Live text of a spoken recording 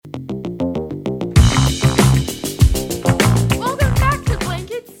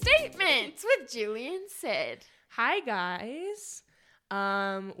Sid. Hi, guys.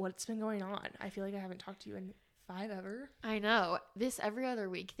 What's been going on? I feel like I haven't talked to you in 5 ever. I know. This every other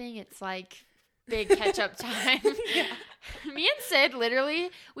week thing, it's like big catch-up time. Yeah. Me and Sid, literally,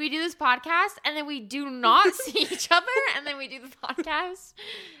 we do this podcast, and then we do not see each other, and then we do the podcast.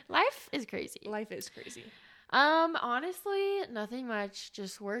 Life is crazy. Life is crazy. Honestly, nothing much.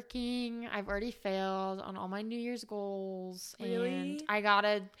 Just working. I've already failed on all my New Year's goals. Really?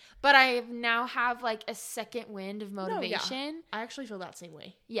 And but I now have like a second wind of motivation. No, yeah. I actually feel that same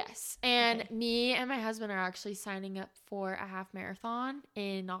way. Yes. And me and my husband are actually signing up for a half marathon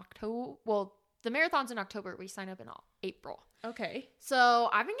in October. Well, the marathon's in October. We sign up in April. Okay. So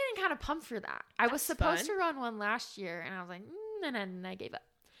I've been getting kind of pumped for that. I was That's supposed fun. to run one last year, and I was like, and then I gave up.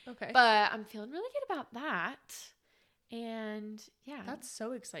 Okay. But I'm feeling really good about that. And yeah. That's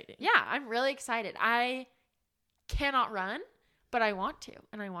so exciting. Yeah, I'm really excited. I cannot run, but I want to.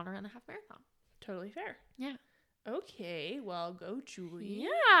 And I want to run a half marathon. Totally fair. Yeah. Okay. Well, go, Julie.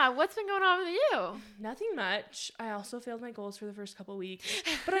 Yeah. What's been going on with you? Nothing much. I also failed my goals for the first couple weeks.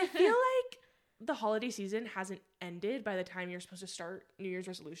 But I feel like the holiday season hasn't ended by the time you're supposed to start New Year's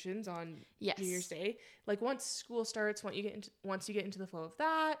resolutions on Yes. New Year's Day. Like once school starts, once you get into the flow of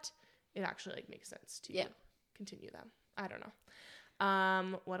that, it actually like makes sense to continue them. I don't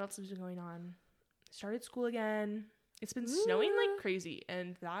know. What else has been going on? Started school again. It's been snowing like crazy,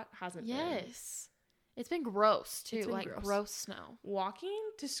 and that hasn't been. Yes. It's been gross too. It's been like gross snow. Walking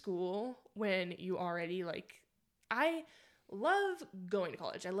to school when you already I love going to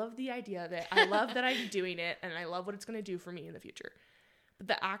college. I love the idea of it. I love that I'm doing it, and I love what it's going to do for me in the future. But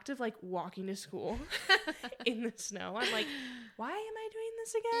the act of like walking to school in the snow, I'm like, why am I doing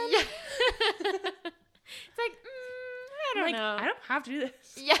this again? Yeah. It's like, I don't know. I don't have to do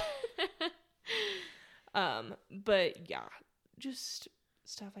this. Yeah. But yeah, just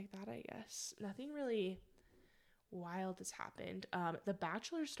stuff like that, I guess. Nothing really wild has happened. The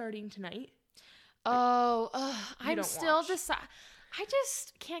Bachelor's starting tonight. I'm don't still watch. I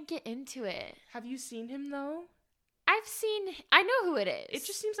just can't get into it. Have you seen him though? I know who it is. It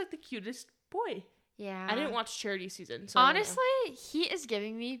just seems like the cutest boy. yeah. I didn't watch Charity season, so I don't know. Honestly, he is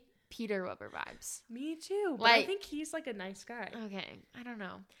giving me Peter Weber vibes. Me too. But I Like- think he's like a nice guy. Okay, I don't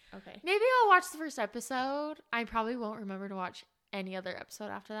know. Okay. Maybe I'll watch the first episode. I probably won't remember to watch any other episode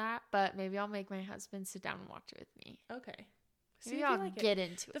after that, but maybe I'll make my husband sit down and watch it with me. Okay. See Maybe if you I'll like it. get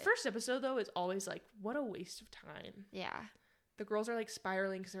into it. The first episode though is always like, what a waste of time. Yeah. The girls are like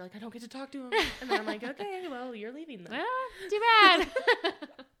spiraling because they're like, I don't get to talk to him, and then I'm like, okay, well, you're leaving then. Well, too bad.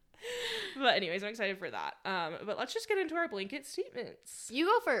 But anyways, I'm excited for that. But let's just get into our blanket statements. You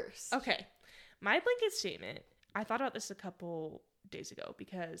go first. Okay. My blanket statement, I thought about this a couple days ago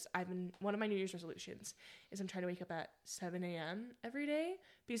because one of my New Year's resolutions is I'm trying to wake up at 7 a.m. every day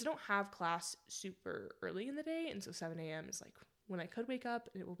because I don't have class super early in the day. And so 7 a.m. is like when I could wake up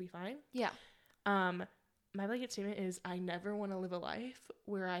and it will be fine. Yeah. My blanket statement is I never want to live a life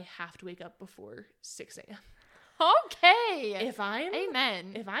where I have to wake up before 6 a.m. Okay.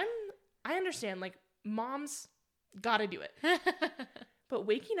 Amen. I understand, like, moms gotta do it. But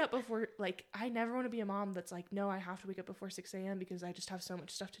waking up before, like, I never want to be a mom that's like, no, I have to wake up before 6 a.m. because I just have so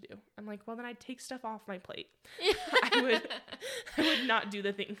much stuff to do. I'm like, well, then I'd take stuff off my plate. I would not do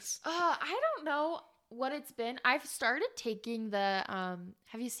the things. I don't know what it's been. I've started taking the,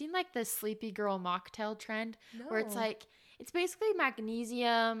 have you seen like the Sleepy Girl mocktail trend? No. Where it's like, it's basically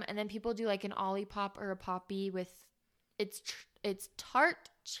magnesium and then people do like an Olipop or a Poppy with, it's tart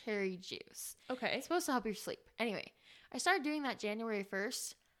cherry juice. Okay. It's supposed to help your sleep. Anyway, I started doing that January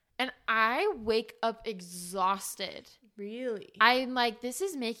 1st and I wake up exhausted. Really? I'm like, this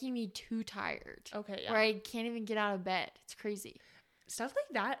is making me too tired. Okay, yeah. Where I can't even get out of bed. It's crazy. Stuff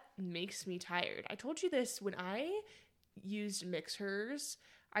like that makes me tired. I told you this when I used Mixhers.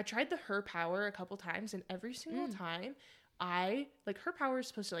 I tried the Her Power a couple times, and every single time Her Power is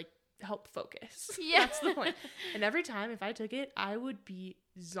supposed to like help focus. Yeah. That's the point. And every time if I took it, I would be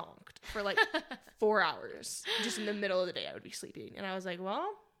zonked for like 4 hours. Just in the middle of the day, I would be sleeping. And I was like, well,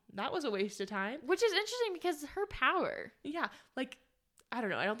 that was a waste of time. Which is interesting because Her Power Yeah. Like, I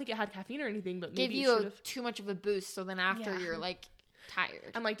don't know. I don't think it had caffeine or anything, but gave maybe you too much of a boost. So then after Yeah. you're like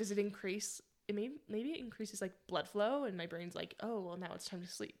tired. I'm like, does it increase? Maybe it increases like blood flow, and my brain's like, oh, well, now it's time to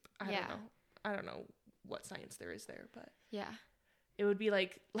sleep. I don't know what science there is there, but Yeah. it would be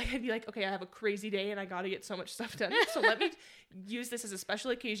like I'd be like, okay, I have a crazy day and I got to get so much stuff done, so let me use this as a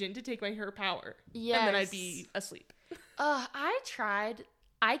special occasion to take my Her Power. Yes. And then I'd be asleep. I tried.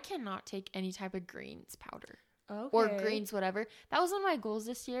 I cannot take any type of greens powder. Okay. Or greens, whatever. That was one of my goals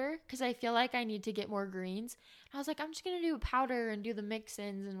this year because I feel like I need to get more greens. I was like, I'm just going to do powder and do the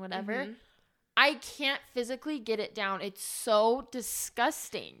mix-ins and whatever. Mhm. I can't physically get it down. It's so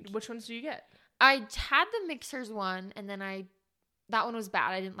disgusting. Which ones do you get? I had the Mixers one, and then that one was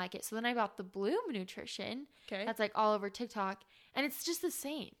bad. I didn't like it. So then I bought the Bloom Nutrition. Okay. That's like all over TikTok. And it's just the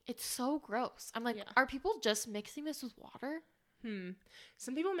same. It's so gross. I'm like, Yeah. are people just mixing this with water?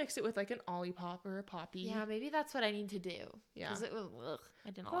 Some people mix it with like an Olipop or a Poppy. Yeah, maybe that's what I need to do. Yeah. Because it was, I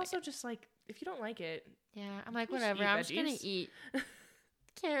didn't But like also it. just like, if you don't like it. Yeah, I'm like, Just whatever. eat I'm just going veggies. to eat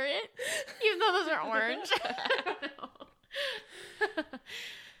carrot. Even though those are orange. I don't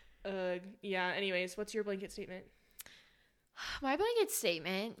know. Yeah, anyways, what's your blanket statement? My blanket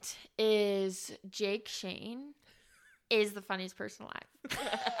statement is Jake Shane is the funniest person alive.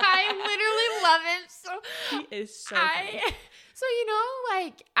 I literally love him so. He is so funny. So you know,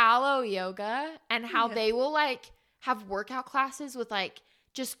 like Aloe Yoga and how Yeah. they will like have workout classes with like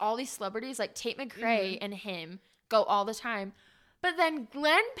just all these celebrities, like Tate McRae and him go all the time. But then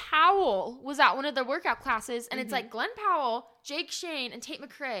Glenn Powell was at one of their workout classes, and it's like Glenn Powell, Jake Shane, and Tate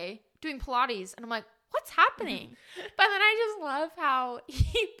McRae doing Pilates, and I'm like, what's happening? But then I just love how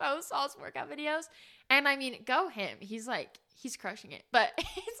he posts all his workout videos, and I mean, go him. He's crushing it. But it's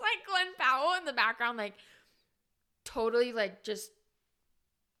like Glenn Powell in the background, like totally like just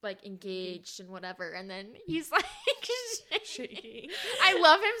like engaged and whatever, and then he's like Shaking. I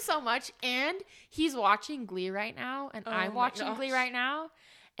love him so much, and he's watching Glee right now, and Oh I'm my watching Glee gosh. right now,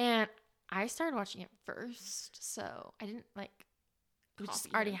 and I started watching it first, so I didn't like it was just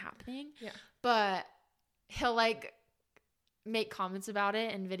Copy already him. happening. Yeah. But he'll like make comments about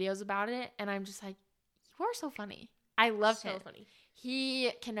it and videos about it, and I'm just like, you are so funny. I love so him. funny.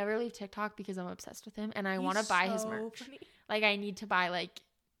 He can never leave TikTok because I'm obsessed with him, and I want to He's buy his so merch. funny. Like I need to buy like,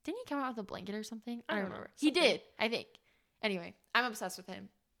 didn't he come out with a blanket or something? I I don't don't know. remember. He Something. did, I think. Anyway, I'm obsessed with him.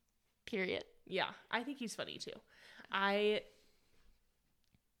 Period. Yeah, I think he's funny too. I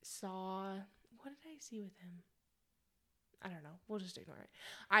saw, what did I see with him? I don't know. We'll just ignore it.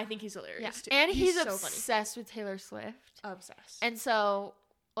 I think he's hilarious too. And he's so funny. obsessed with Taylor Swift. Obsessed. And so,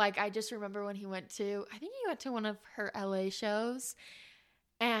 like, I just remember when he went to, I think he went to one of her LA shows.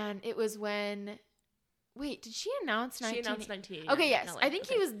 And it was when, wait, did she announce she 19? announced 1989. Okay, yes. I think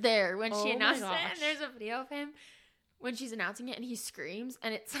he was there when Oh she my announced it. gosh. And there's a video of him when she's announcing it, and he screams.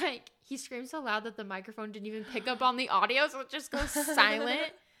 And it's like, he screams so loud that the microphone didn't even pick up on the audio, so it just goes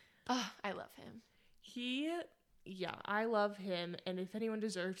silent. Oh, I love him. Yeah, I love him. And if anyone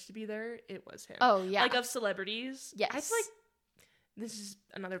deserves to be there, it was him. Oh, yeah. Like, of celebrities. Yes. I feel like, this is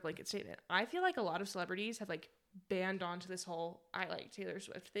another blanket statement. I feel like a lot of celebrities have, like, banned onto this whole I like Taylor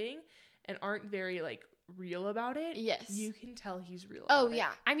Swift thing and aren't very, like, real about it. Yes. You can tell he's real Oh, about it.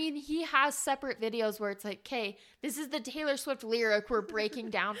 yeah. I mean, he has separate videos where it's like, okay, this is the Taylor Swift lyric we're breaking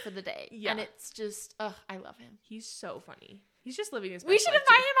down for the day. Yeah. And it's just, I love him. He's so funny. He's just living his best We should life,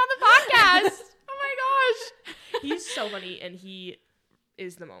 invite him on the podcast. Oh my gosh. too. He's so funny, and he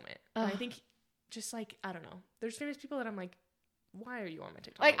is the moment. And I Ugh. think just, like, I don't know. There's famous people that I'm like, why are you on my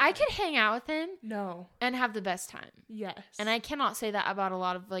TikTok? Like, all the I time? could hang out with him No. and have the best time. Yes. And I cannot say that about a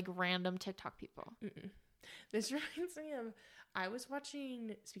lot of, like, random TikTok people. Mm-mm. This reminds me of, I was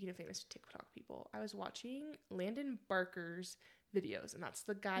watching, speaking of famous TikTok people, I was watching Landon Barker's videos, and that's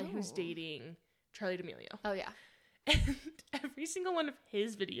the guy who's Oh. dating Charlie D'Amelio. Oh, yeah. And every single one of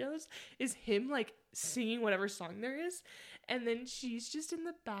his videos is him, like, singing whatever song there is, and then she's just in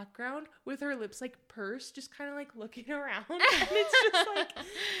the background with her lips, like, pursed, just kind of, like, looking around, and it's just, like,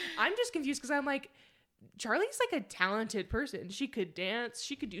 I'm just confused, because I'm like, Charlie's, like, a talented person. She could dance.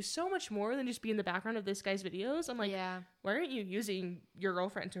 She could do so much more than just be in the background of this guy's videos. I'm like, yeah. why aren't you using your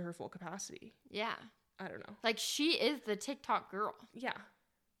girlfriend to her full capacity? Yeah. I don't know. Like, she is the TikTok girl. Yeah.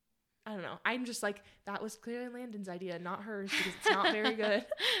 I don't know. I'm just like, that was clearly Landon's idea, not hers, because it's not very good.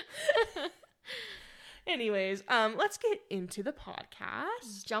 Anyways, let's get into the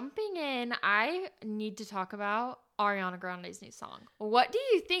podcast. Jumping in, I need to talk about Ariana Grande's new song. What do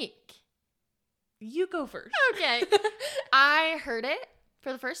you think? You go first. Okay. I heard it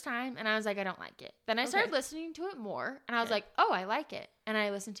for the first time and I was like, I don't like it. Then I started Okay. listening to it more and I was Okay. like, oh, I like it. And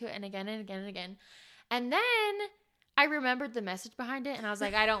I listened to it and again and again and again. And then I remembered the message behind it and I was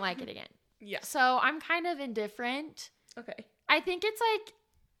like, I don't like it again. Yes. So I'm kind of indifferent. Okay. I think it's like,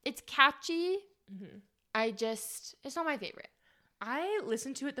 it's catchy. Mm-hmm. It's not my favorite. I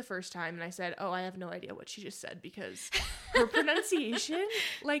listened to it the first time and I said, oh, I have no idea what she just said, because her pronunciation,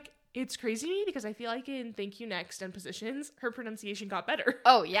 like, it's crazy to me, because I feel like in Thank You Next and Positions, her pronunciation got better.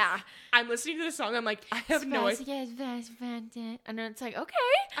 Oh, yeah. I'm listening to the song, I'm like, I have no idea. And then it's like, okay,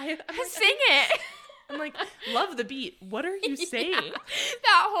 I'm like, sing it. I'm like, love the beat. What are you saying? Yeah.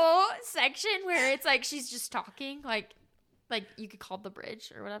 That whole section where it's like she's just talking, like you could call it the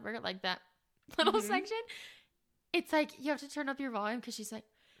bridge or whatever, like that. little section, it's like you have to turn up your volume because she's like,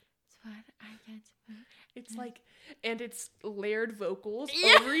 it's what I get. It's like, and it's layered vocals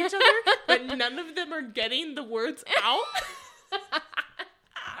Yeah. over each other, but none of them are getting the words out.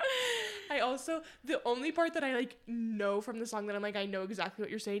 I also, the only part that I like know from the song that I'm like, I know exactly what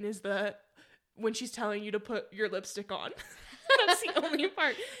you're saying is when she's telling you to put your lipstick on. That's the only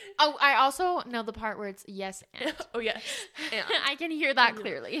part. Oh, I also know the part where it's yes and. Oh yes. And. I can hear that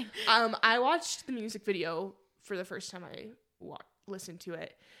clearly. I watched the music video for the first time I listened to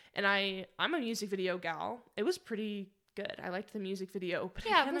it. And I'm a music video gal. It was pretty good. I liked the music video. But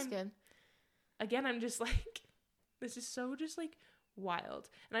Yeah, it was good. Again, I'm just like, this is so just like wild.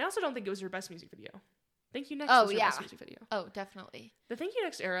 And I also don't think it was her best music video. Thank You Next was her best music video. Oh, definitely. The Thank You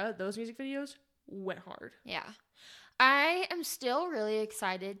Next era, those music videos went hard. Yeah. I am still really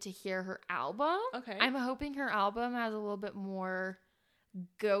excited to hear her album. Okay. I'm hoping her album has a little bit more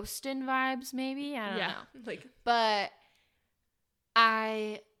Ghostin' vibes, maybe. I don't know. Like, but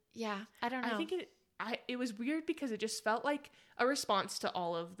I don't know. I think it was weird because it just felt like a response to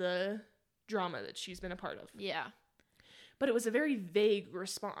all of the drama that she's been a part of. Yeah. But it was a very vague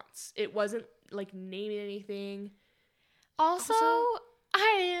response. It wasn't like naming anything. Also,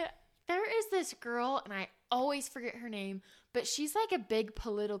 there is this girl, and I always forget her name, but she's like a big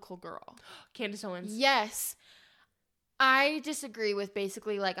political girl. Candace Owens. Yes. I disagree with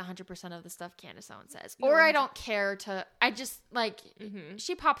basically like 100% of the stuff Candace Owens says. No, Or I don't care I just like, Mm-hmm.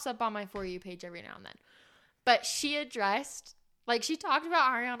 she pops up on my For You page every now and then. But she addressed, like she talked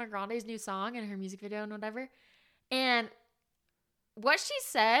about Ariana Grande's new song and her music video and whatever. And what she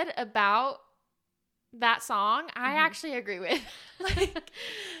said about that song, I actually agree with. Like,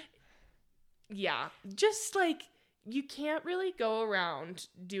 yeah. Just like, you can't really go around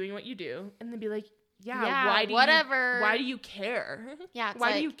doing what you do and then be like, why do you care? Yeah.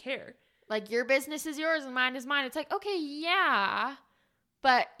 Why do you care? Like, your business is yours and mine is mine. It's like, okay, yeah.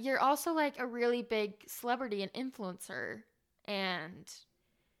 But you're also like a really big celebrity and influencer. And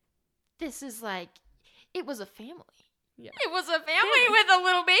this is like, it was a family. Yeah. It was a family with a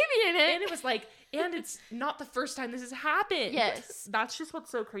little baby in it. And it was like, and it's not the first time this has happened. Yes. That's just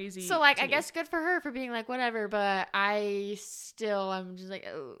what's so crazy. So, like, I guess good for her for being like, whatever. But I'm just like,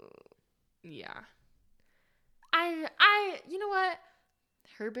 oh. Yeah. You know what?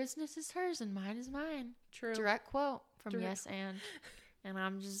 Her business is hers and mine is mine. True. Direct quote from Yes and. And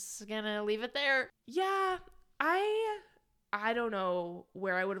I'm just gonna leave it there. Yeah. I don't know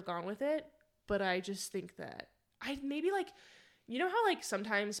where I would have gone with it, but I just think that I maybe like, you know how like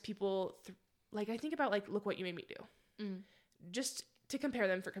sometimes people like I think about like Look What You Made Me Do, just to compare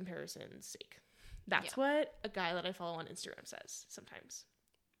them for comparison's sake. That's what a guy that I follow on Instagram says sometimes,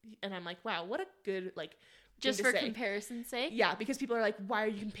 and I'm like, wow, what a good like. Just for comparison's sake? Yeah, because people are like, why are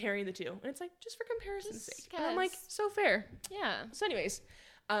you comparing the two? And it's like, just for comparison's sake. And I'm like, so fair. Yeah. So anyways,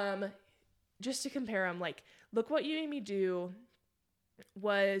 just to compare them, like, Look What You Made Me Do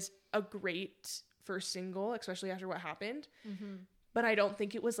was a great first single, especially after what happened. Mm-hmm. But I don't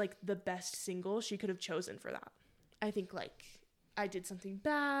think it was, like, the best single she could have chosen for that. I think, like, I Did Something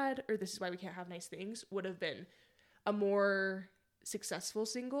Bad, or This Is Why We Can't Have Nice Things would have been a more successful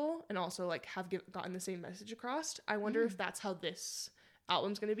single and also like have gotten the same message across. I wonder if that's how this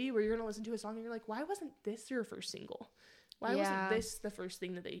album's gonna be, where you're gonna listen to a song and you're like, why wasn't this your first single? Why wasn't this the first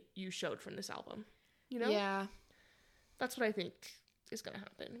thing that you showed from this album? You know? Yeah. That's what I think is gonna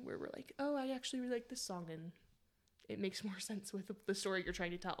happen, where we're like, oh, I actually really like this song and it makes more sense with the story you're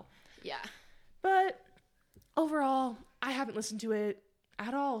trying to tell. Yeah. But overall, I haven't listened to it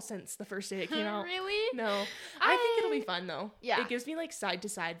at all since the first day it came out. Really? No. I think it'll be fun though. Yeah. It gives me like side to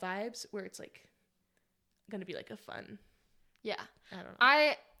side vibes where it's like gonna be like a fun. Yeah. I don't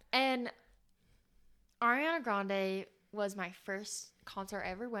know. And Ariana Grande was my first concert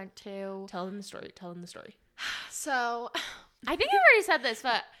I ever went to. Tell them the story. So I think I already said this,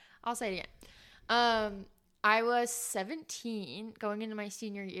 but I'll say it again. I was 17 going into my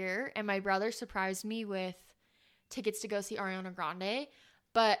senior year, and my brother surprised me with tickets to go see Ariana Grande.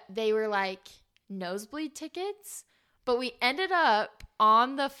 But they were like nosebleed tickets. But we ended up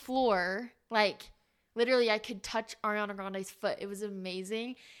on the floor. Like, literally, I could touch Ariana Grande's foot. It was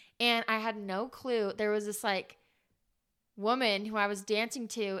amazing. And I had no clue. There was this, like, woman who I was dancing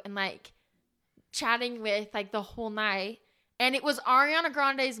to and, like, chatting with, like, the whole night. And it was Ariana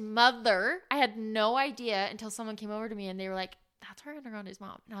Grande's mother. I had no idea until someone came over to me and they were like, that's Ariana Grande's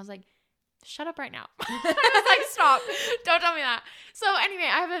mom. And I was like, shut up right now. I was like, stop. Don't tell me that. So anyway,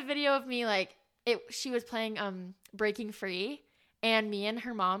 I have a video of me, like, she was playing Breaking Free, and me and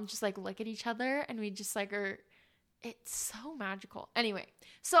her mom just, like, look at each other, and we just, like, are it's so magical. Anyway,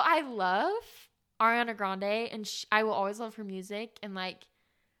 so I love Ariana Grande, and I will always love her music, and like,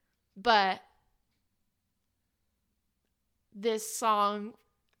 but this song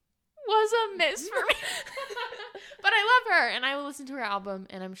was a miss for me. But I love her, and I will listen to her album,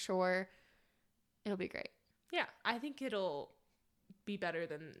 and I'm sure it'll be great. Yeah, I think it'll be better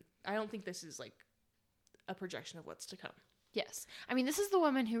than... I don't think this is, like, a projection of what's to come. Yes. I mean, this is the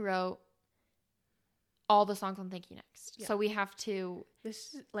woman who wrote all the songs on Thank You Next. Yeah. So we have to...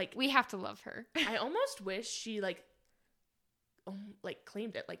 This is, like... We have to love her. I almost wish she, like,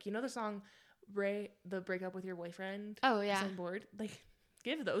 claimed it. Like, you know the song, Ray, the breakup with your boyfriend? Oh, yeah. On board? Like,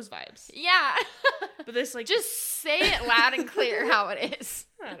 give those vibes. Yeah. But this, like... Just say it loud and clear how it is.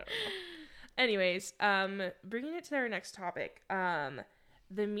 I don't know. Anyways, bringing it to our next topic,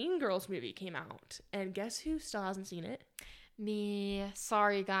 the Mean Girls movie came out, and guess who still hasn't seen it? Me.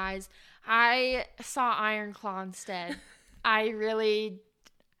 Sorry, guys. I saw Iron Claw instead. I really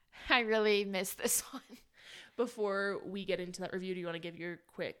missed this one. Before we get into that review, do you want to give your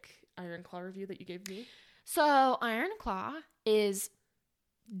quick Iron Claw review that you gave me? So, Iron Claw is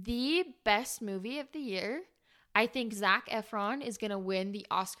the best movie of the year. I think Zac Efron is going to win the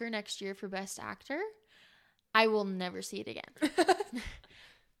Oscar next year for Best Actor. I will never see it again.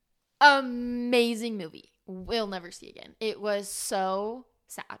 Amazing movie. Will never see again. It was so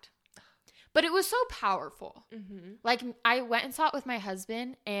sad. But it was so powerful. Mm-hmm. Like, I went and saw it with my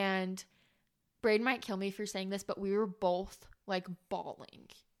husband, and Braden might kill me for saying this, but we were both, like, bawling.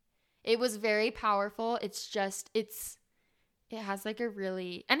 It was very powerful. It has, like, a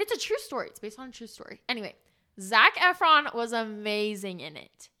really... And it's a true story. It's based on a true story. Anyway, Zac Efron was amazing in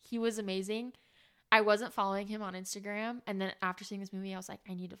it. He was amazing. I wasn't following him on Instagram. And then after seeing this movie, I was like,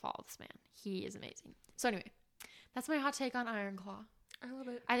 I need to follow this man. He is amazing. So anyway, that's my hot take on Iron Claw. I love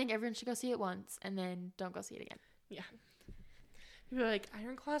it. I think everyone should go see it once and then don't go see it again. Yeah. People are like,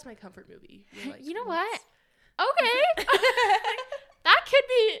 Iron Claw is my comfort movie. Like, you know what? Okay. That could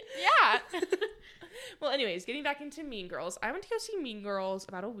be, yeah. Well, anyways, getting back into Mean Girls. I went to go see Mean Girls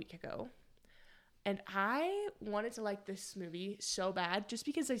about a week ago. And I wanted to like this movie so bad just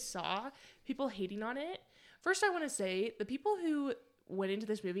because I saw people hating on it. First, I want to say the people who went into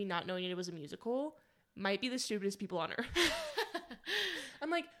this movie not knowing it was a musical might be the stupidest people on earth. I'm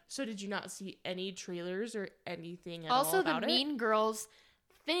like, so did you not see any trailers or anything at all about it? Also, the Mean Girls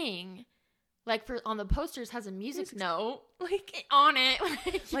thing, like on the posters, has a music note like on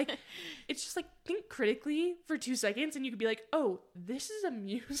it. Like, it's just like, think critically for 2 seconds and you could be like, oh, this is a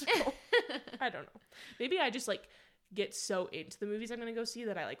musical. I don't know. Maybe I just like get so into the movies I'm going to go see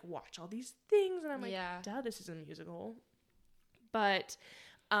that I like watch all these things and I'm like, duh, this is a musical. But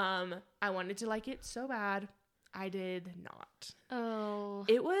I wanted to like it so bad. I did not. Oh.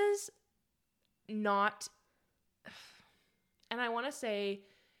 It was not, and I want to say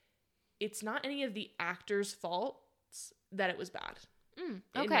it's not any of the actors' faults that it was bad.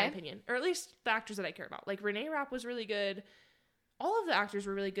 Okay. In my opinion. Or at least the actors that I care about. Like, Renee Rapp was really good. All of the actors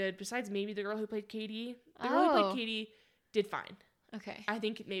were really good, besides maybe the girl who played Katie. The girl who played Katie did fine. Okay. I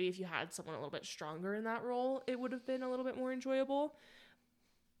think maybe if you had someone a little bit stronger in that role, it would have been a little bit more enjoyable.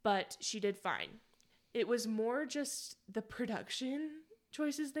 But she did fine. It was more just the production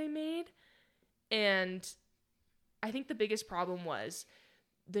choices they made. And I think the biggest problem was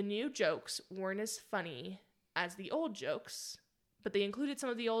the new jokes weren't as funny as the old jokes, but they included some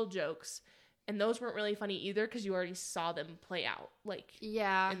of the old jokes. And those weren't really funny either because you already saw them play out, like,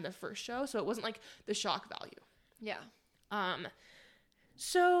 in the first show. So it wasn't, like, the shock value. Yeah.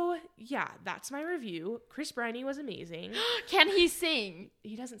 So, yeah, that's my review. Chris Briney was amazing. Can he sing?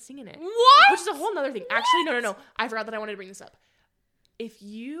 He doesn't sing in it. What? Which is a whole nother thing. What? Actually, no. I forgot that I wanted to bring this up. If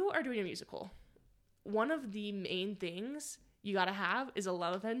you are doing a musical, one of the main things you gotta have is a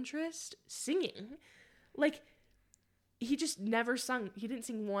love interest singing. Like, he just never sung. He didn't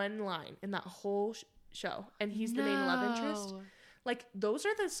sing one line in that whole show. And he's the main love interest. Like, those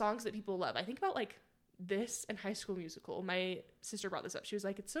are the songs that people love. I think about, like, this and High School Musical. My sister brought this up. She was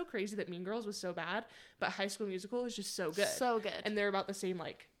like, it's so crazy that Mean Girls was so bad, but High School Musical is just so good. So good. And they're about the same,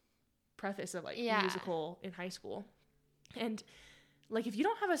 like, preface of, like, musical in high school. And, like, if you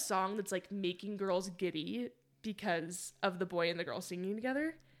don't have a song that's, like, making girls giddy because of the boy and the girl singing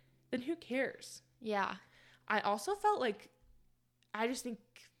together, then who cares? Yeah. I also felt like, I just think,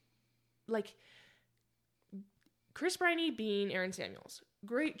 like, Chris Briney being Aaron Samuels,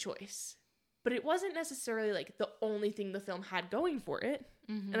 great choice. But it wasn't necessarily, like, the only thing the film had going for it.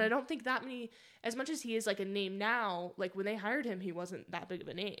 Mm-hmm. And I don't think that many, as much as he is, like, a name now, like, when they hired him, he wasn't that big of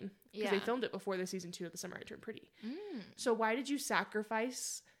a name. Because they filmed it before the season 2 of The Summer I Turned Pretty. So why did you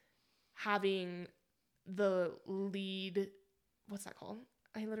sacrifice having the lead, what's that called?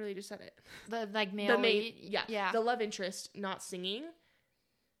 I literally just said it. The like male lead. Yeah. The love interest not singing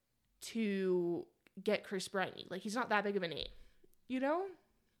to get Chris Briney. Like, he's not that big of a name, you know?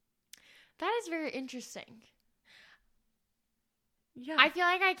 That is very interesting. Yeah. I feel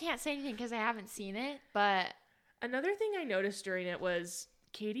like I can't say anything because I haven't seen it, but another thing I noticed during it was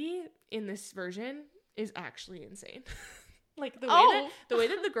Katie in this version is actually insane. Like, the way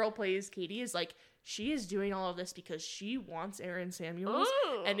that the girl plays Katie is like, she is doing all of this because she wants Aaron Samuels.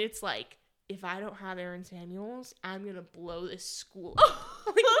 Ooh. And it's like, if I don't have Aaron Samuels, I'm going to blow this school.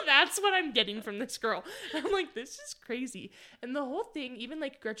 Like, that's what I'm getting from this girl. And I'm like, this is crazy. And the whole thing, even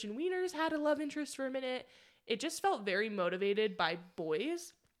like Gretchen Wieners had a love interest for a minute. It just felt very motivated by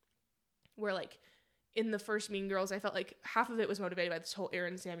boys. Where like in the first Mean Girls, I felt like half of it was motivated by this whole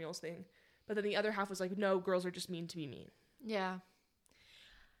Aaron Samuels thing. But then the other half was like, no, girls are just mean to be mean. Yeah.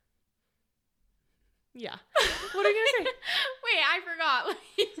 Yeah. What are you going to say? Wait, I forgot. Let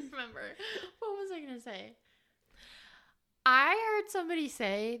me remember. What was I going to say? I heard somebody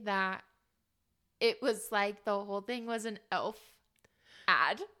say that it was like the whole thing was an e.l.f.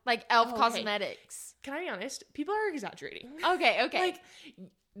 ad. Like e.l.f. Cosmetics. Can I be honest? People are exaggerating. Okay. Like,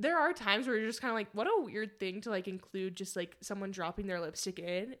 there are times where you're just kind of like, what a weird thing to like include just like someone dropping their lipstick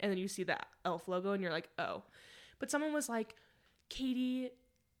in and then you see the e.l.f. logo and you're like, oh. But someone was like, Katie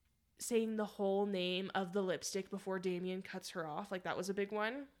saying the whole name of the lipstick before Damien cuts her off. Like, that was a big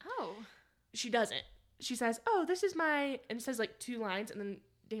one. Oh. She doesn't. She says, oh, this is my, and it says like 2 lines and then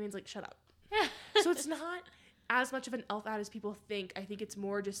Damien's like, shut up. So it's not as much of an e.l.f. ad as people think. I think it's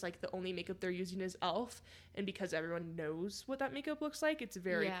more just like the only makeup they're using is e.l.f. And because everyone knows what that makeup looks like, it's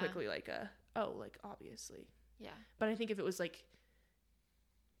very quickly like like obviously. Yeah. But I think if it was like,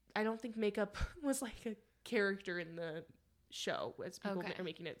 I don't think makeup was like a character in the show as people are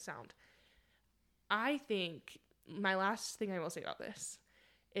making it sound. I think my last thing I will say about this,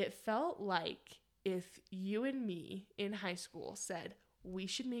 it felt like if you and me in high school said, we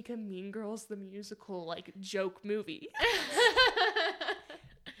should make a Mean Girls the Musical like joke movie,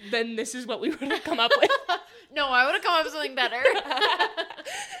 then this is what we would have come up with. No, I would have come up with something better.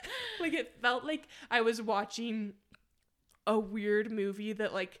 Like, it felt like I was watching a weird movie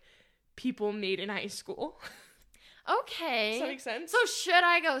that like people made in high school. Okay. Does that make sense? So should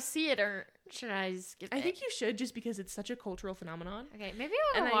I go see it or should I skip it? I think you should, just because it's such a cultural phenomenon. Okay, maybe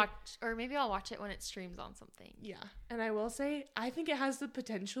I'll watch it when it streams on something. Yeah. And I will say, I think it has the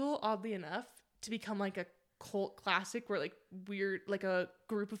potential, oddly enough, to become like a cult classic where like weird, like a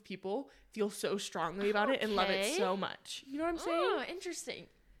group of people feel so strongly about it and love it so much. You know what I'm saying? Oh, interesting.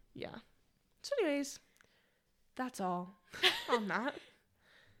 Yeah. So anyways, that's all on that.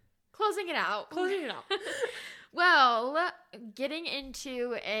 Closing it out. Well, getting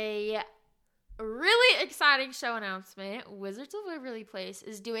into a really exciting show announcement, Wizards of Waverly Place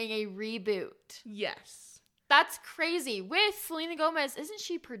is doing a reboot. Yes. That's crazy. With Selena Gomez, isn't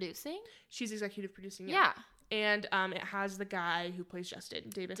she producing? She's executive producing. Yeah. And it has the guy who plays Justin,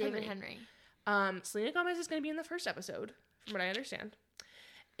 David Henry. Selena Gomez is going to be in the first episode, from what I understand.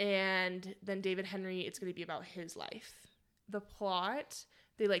 And then David Henry, it's going to be about his life. The plot,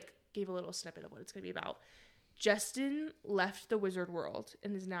 they like gave a little snippet of what it's going to be about. Justin left the wizard world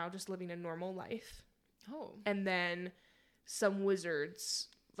and is now just living a normal life. Oh. And then some wizards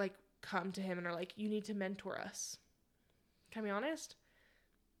like come to him and are like, you need to mentor us. Can I be honest?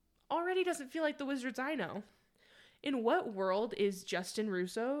 Already doesn't feel like the wizards I know. In what world is Justin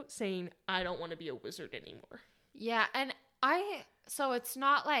Russo saying, I don't want to be a wizard anymore? Yeah, and so it's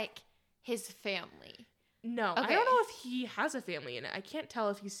not like his family. No, okay. I don't know if he has a family in it. I can't tell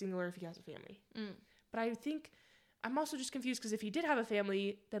if he's single or if he has a family. But I think I'm also just confused because if he did have a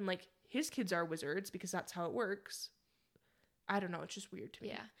family, then like his kids are wizards because that's how it works. I don't know. It's just weird to me.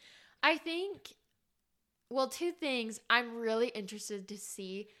 Yeah. I think, well, 2 things. I'm really interested to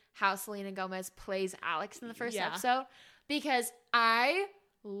see how Selena Gomez plays Alex in the first episode because I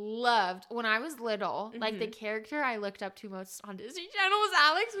loved, when I was little, like the character I looked up to most on Disney Channel was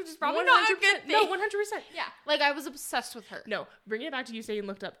Alex, which is probably not a good thing. No, 100%. Yeah. Like I was obsessed with her. No, bringing it back to you saying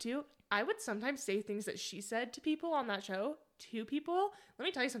looked up to, I would sometimes say things that she said to people on that show, to people. Let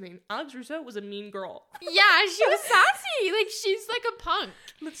me tell you something. Alex Russo was a mean girl. Yeah, she was sassy. Like, she's like a punk.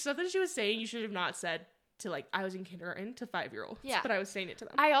 The stuff that she was saying, you should have not said to, like, I was in kindergarten to 5-year-olds. Yeah. But I was saying it to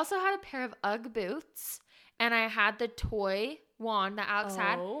them. I also had a pair of Ugg boots, and I had the toy wand that Alex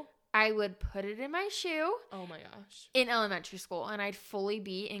had. I would put it in my shoe. Oh, my gosh. In elementary school, and I'd fully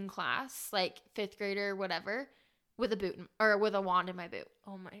be in class, like 5th grader, whatever, with a boot or with a wand in my boot.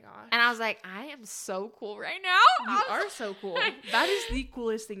 Oh my gosh. And I was like, I am so cool right now. You are so cool. That is the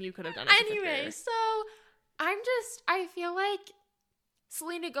coolest thing you could have done. Anyway, so I feel like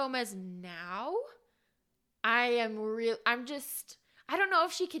Selena Gomez now, I don't know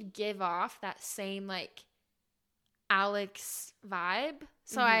if she could give off that same like Alex vibe.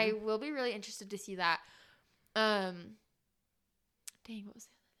 So I will be really interested to see that. Dang, what was the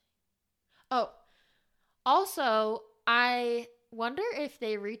other thing? Oh, also, I wonder if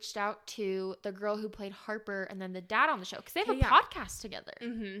they reached out to the girl who played Harper and then the dad on the show because they have a podcast together.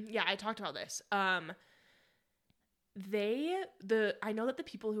 Yeah, I talked about this. I know that the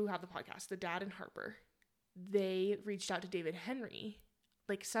people who have the podcast, the dad and Harper, they reached out to David Henry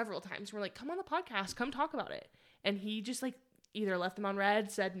like several times. We're like, come on the podcast, come talk about it. And he just like either left them on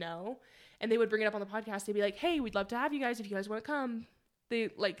red, said no, and they would bring it up on the podcast. They'd be like, hey, we'd love to have you guys if you guys want to come. They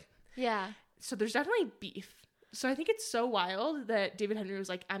like, yeah. So there's definitely beef. So I think it's so wild that David Henry was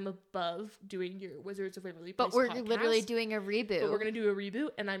like, I'm above doing your Wizards of Waverly Place But we're podcast, literally doing a reboot. But we're going to do a reboot,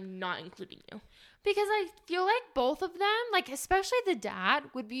 and I'm not including you. Because I feel like both of them, like especially the dad,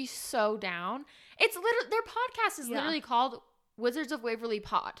 would be so down. It's literally, their podcast is literally called Wizards of Waverly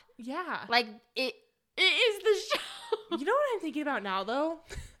Pod. Yeah. Like, it is the show. You know what I'm thinking about now, though?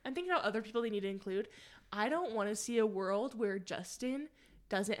 I'm thinking about other people they need to include. I don't want to see a world where Justin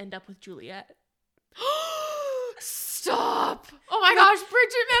doesn't end up with Juliet. Stop! Oh my gosh,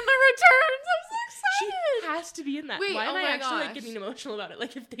 Bridget Mendler returns! I'm so excited! She has to be in that. Wait, Why am I actually like, gosh. getting emotional about it?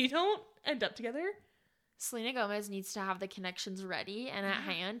 Like, if they don't end up together? Selena Gomez needs to have the connections ready and at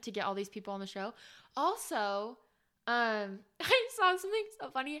hand to get all these people on the show. Also, I saw something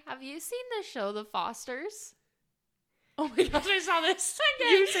so funny. Have you seen the show The Fosters? Oh my gosh, I saw this. Okay.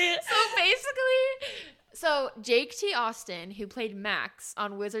 You say it. So Jake T. Austin, who played Max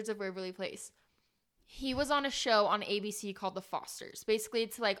on Wizards of Waverly Place, he was on a show on ABC called The Fosters. Basically,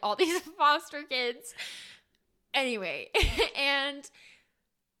 it's like all these foster kids. Anyway, and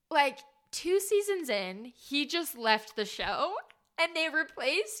like 2 seasons in, he just left the show and they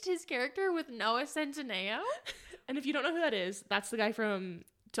replaced his character with Noah Centineo. And if you don't know who that is, that's the guy from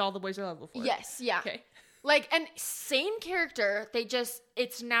To All the Boys I Loved Before. Yes, yeah. Okay. Like, and same character,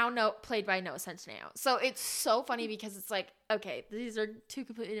 it's now played by Noah Centineo. So it's so funny because it's like, okay, these are 2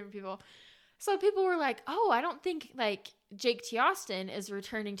 completely different people. So people were like, oh, I don't think, like, Jake T. Austin is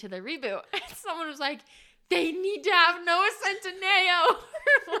returning to the reboot. And someone was like, they need to have Noah Centineo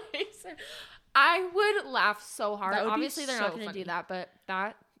replace him. I would laugh so hard. Obviously, they're not going to do that, but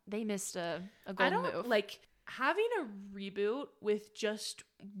they missed a golden move. Like, having a reboot with just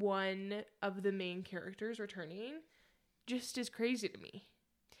one of the main characters returning just is crazy to me.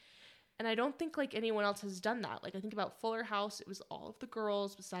 And I don't think, like, anyone else has done that. Like, I think about Fuller House. It was all of the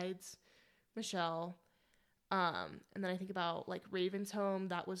girls besides Michelle. And then I think about, like, Raven's Home.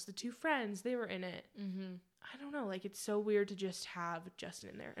 That was the 2 friends. They were in it. Mm-hmm. I don't know. Like, it's so weird to just have Justin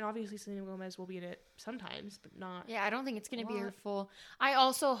in there. And obviously Selena Gomez will be in it sometimes, but not. Yeah, I don't think it's going to be her full. I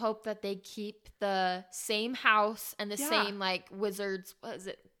also hope that they keep the same house and the same, like, wizards, what is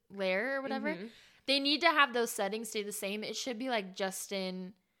it, lair or whatever. Mm-hmm. They need to have those settings stay the same. It should be like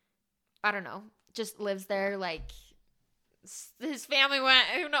Justin, I don't know, just lives there, like, his family went,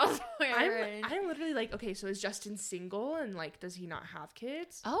 who knows where. I'm literally like, okay, so is Justin single and, like, does he not have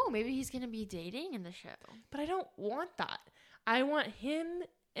kids? Oh, maybe he's going to be dating in the show. But I don't want that. I want him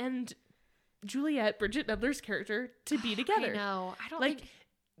and Juliet, Bridget Mendler's character, to be together. No, I don't think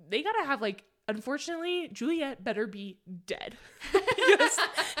they gotta have, like, unfortunately, Juliet better be dead. Because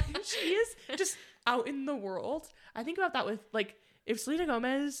she is just out in the world. I think about that with, like, if Selena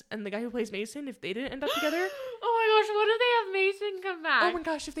Gomez and the guy who plays Mason, if they didn't end up together. Oh my gosh, what if they have Mason come back? Oh my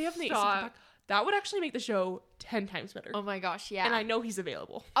gosh, if they have Mason come back, that would actually make the show 10 times better. Oh my gosh, yeah. And I know he's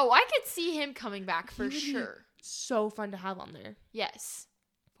available. Oh, I could see him coming back for sure. So fun to have on there. Yes,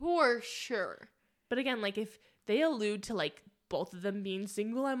 for sure. But again, like, if they allude to, like, both of them being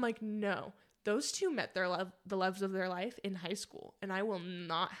single, I'm like, no. Those 2 met the loves of their life in high school, and I will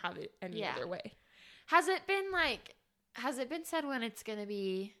not have it any other way. Has it been said when it's going to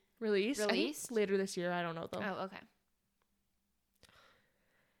be released? I think later this year. I don't know, though. Oh, okay.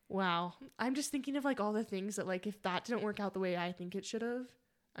 Wow. I'm just thinking of, like, all the things that, like, if that didn't work out the way I think it should have,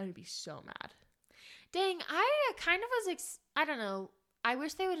 I would be so mad. Dang, I kind of was, I don't know. I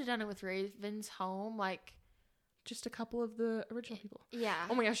wish they would have done it with Raven's Home, like. Just a couple of the original people. Yeah.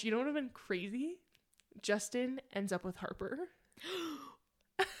 Oh my gosh, you know what would have been crazy? Justin ends up with Harper.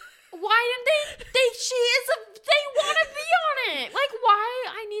 Why didn't they want to be on it. Like, why?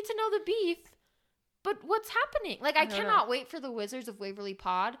 I need to know the beef. But what's happening? Like, I cannot wait for the Wizards of Waverly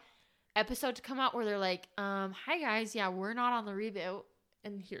Pod episode to come out where they're like, hi guys, yeah, we're not on the reboot.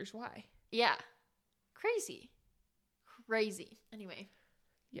 And here's why. Yeah. Crazy. Anyway.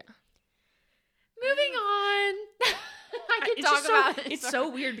 Yeah. Moving on. I can It's talk just about it. It's so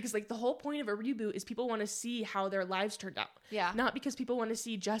weird because like the whole point of a reboot is people want to see how their lives turned out. Yeah. Not because people want to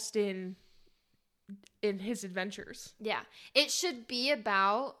see Justin in his adventures. Yeah. It should be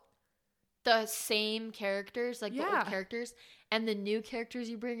about the same characters, like the old characters, and the new characters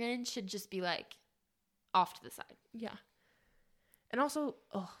you bring in should just be like off to the side. Yeah. And also,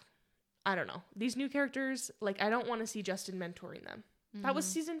 I don't know. These new characters, like I don't want to see Justin mentoring them. Mm-hmm. That was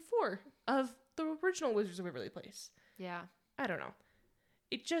season 4 of the original Wizards of Waverly Place. Yeah. I don't know.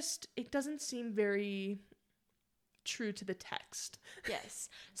 It doesn't seem very true to the text. Yes.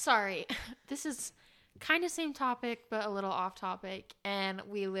 Sorry. This is kind of same topic, but a little off topic. And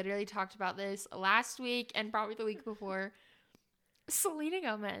we literally talked about this last week and probably the week before. Selena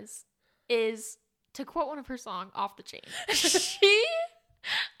Gomez is, to quote one of her songs, off the chain.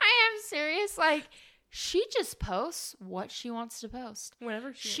 I am serious. Like, she just posts what she wants to post.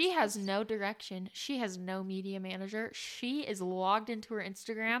 Whenever she has no direction. She has no media manager. She is logged into her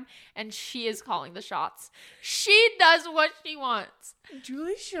Instagram and she is calling the shots. She does what she wants.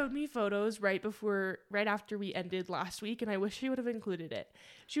 Julie showed me photos right after we ended last week, and I wish she would have included it.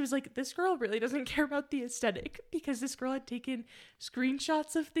 She was like, this girl really doesn't care about the aesthetic, because this girl had taken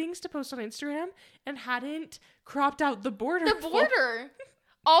screenshots of things to post on Instagram and hadn't cropped out the border. The border.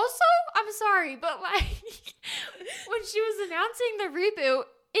 Also, I'm sorry, but like when she was announcing the reboot,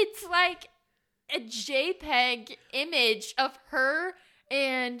 it's like a JPEG image of her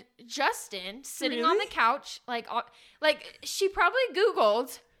and Justin sitting on the couch. Like she probably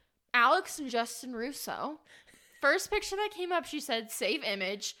Googled Alex and Justin Russo. First picture that came up, she said save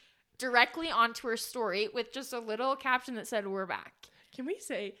image directly onto her story with just a little caption that said we're back. Can we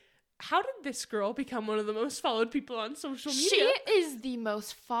say, how did this girl become one of the most followed people on social media? She is the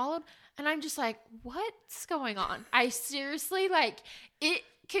most followed. And I'm just like, what's going on? I seriously, like, it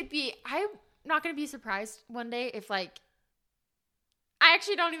could be, I'm not going to be surprised one day if, like, I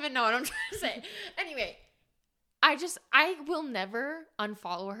actually don't even know what I'm trying to say. Anyway, I will never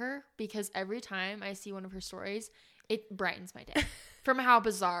unfollow her because every time I see one of her stories, it brightens my day. From how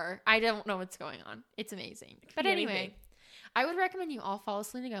bizarre. I don't know what's going on. It's amazing. But anyway. Anything. I would recommend you all follow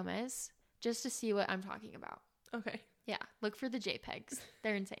Selena Gomez just to see what I'm talking about. Okay. Yeah. Look for the JPEGs.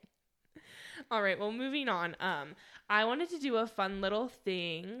 They're insane. All right. Well, moving on. I wanted to do a fun little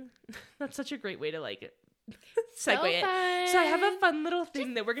thing. That's such a great way to like segue it. So I have a fun little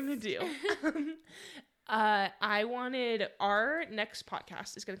thing that we're going to do. I wanted our next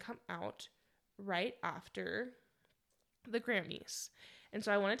podcast is going to come out right after the Grammys. And so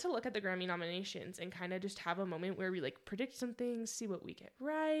I wanted to look at the Grammy nominations and kind of just have a moment where we like predict some things, see what we get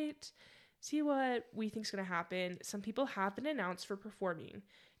right, see what we think is going to happen. Some people have been announced for performing.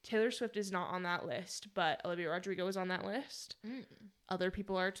 Taylor Swift is not on that list, but Olivia Rodrigo is on that list. Other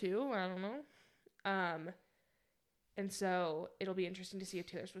people are too. I don't know. And so it'll be interesting to see if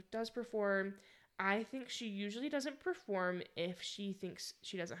Taylor Swift does perform. I think she usually doesn't perform if she thinks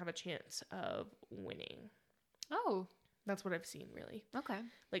she doesn't have a chance of winning. Oh. That's what I've seen, really. Okay.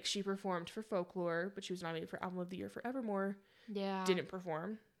 Like, she performed for Folklore, but she was nominated for Album of the Year for Evermore. Yeah. Didn't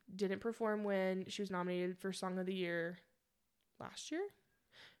perform when she was nominated for Song of the Year last year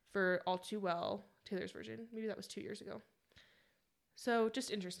for All Too Well, Taylor's version. Maybe that was 2 years ago. So, just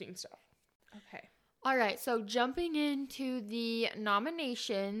interesting stuff. Okay. All right. So, jumping into the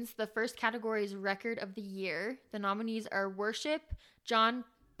nominations, the first category is Record of the Year. The nominees are Worship, Jon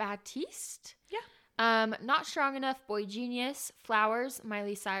Batiste. Yeah. Not Strong Enough, Boy Genius, Flowers,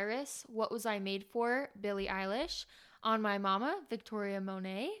 Miley Cyrus, What Was I Made For, Billie Eilish, On My Mama, Victoria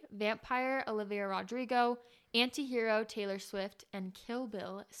Monet, Vampire, Olivia Rodrigo, Anti-Hero, Taylor Swift, and Kill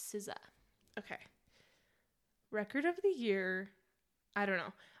Bill, SZA. Okay. Record of the Year, I don't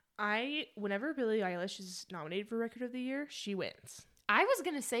know. Whenever Billie Eilish is nominated for Record of the Year, she wins. I was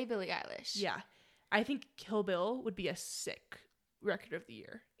going to say Billie Eilish. Yeah. I think Kill Bill would be a sick Record of the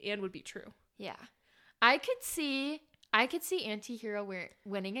Year and would be true. Yeah. I could see Anti-Hero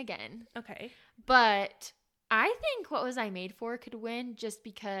winning again. Okay. But I think What Was I Made For could win just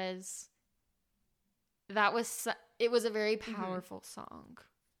because it was a very powerful song.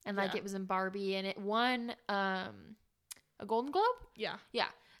 And like it was in Barbie and it won a Golden Globe? Yeah. Yeah.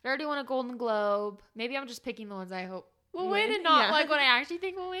 It already won a Golden Globe. Maybe I'm just picking the ones I hope will win and not like what I actually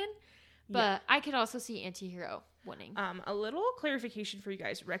think will win. But I could also see Anti-Hero winning. A little clarification for you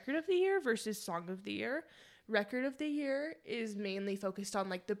guys. Record of the Year versus Song of the Year. Record of the Year is mainly focused on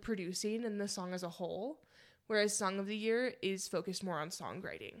like the producing and the song as a whole, whereas Song of the Year is focused more on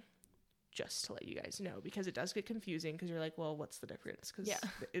songwriting. just to let you guys know, because it does get confusing because you're like, well, what's the difference? Because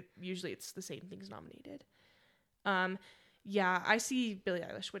usually it's the same things nominated. Yeah, I see Billie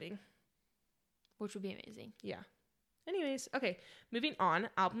Eilish winning. Which would be amazing. Yeah. Anyways, okay, moving on.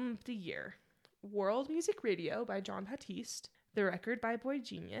 Album of the year. World Music Radio by Jon Batiste. The Record by Boy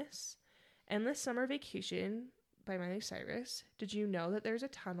Genius. Endless Summer Vacation by Miley Cyrus. Did You Know That There's a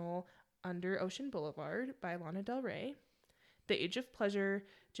Tunnel Under Ocean Boulevard by Lana Del Rey. The Age of Pleasure,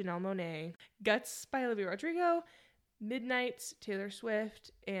 Janelle Monáe. Guts by Olivia Rodrigo. Midnights, Taylor Swift.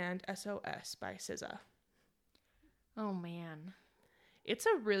 And SOS by SZA. Oh, man. It's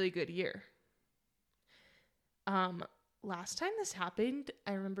a really good year. Last time this happened,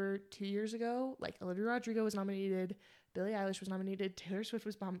 I remember 2 years ago, like Olivia Rodrigo was nominated, Billie Eilish was nominated, Taylor Swift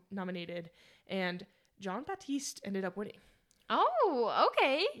was nominated, and Jon Batiste ended up winning. Oh,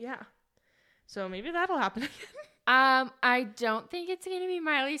 okay. Yeah. So maybe that'll happen again. I don't think it's going to be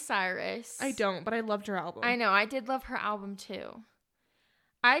Miley Cyrus. I don't, but I loved her album. I know. I did love her album too.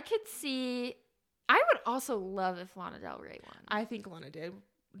 I would also love if Lana Del Rey won. I think Lana did.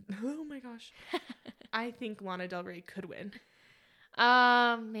 Oh my gosh. I think Lana Del Rey could win.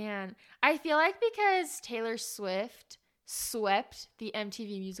 Man. I feel like because Taylor Swift swept the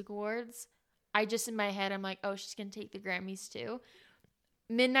MTV Music Awards, I just in my head, I'm like, oh, she's going to take the Grammys too.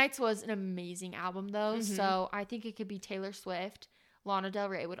 Midnights was an amazing album though, so I think it could be Taylor Swift. Lana Del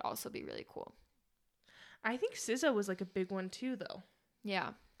Rey would also be really cool. I think SZA was like a big one too though. Yeah.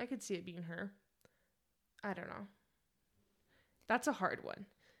 I could see it being her. I don't know. That's a hard one.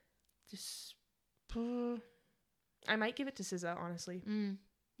 Just, I might give it to SZA, honestly.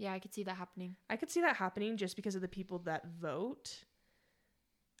 Yeah, I could see that happening. I could see that happening just because of the people that vote.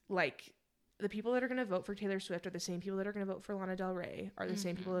 Like, the people that are going to vote for Taylor Swift are the same people that are going to vote for Lana Del Rey, are the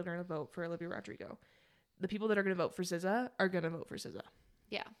same people that are going to vote for Olivia Rodrigo. The people that are going to vote for SZA are going to vote for SZA.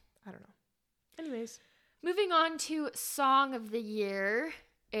 Yeah. I don't know. Anyways. Moving on to Song of the Year.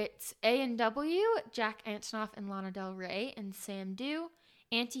 It's A&W, Jack Antonoff and Lana Del Rey and Sam Dew.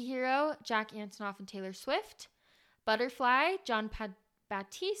 Antihero, Jack Antonoff and Taylor Swift. Butterfly, Jon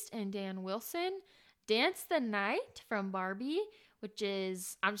Batiste and Dan Wilson. Dance the Night from Barbie, which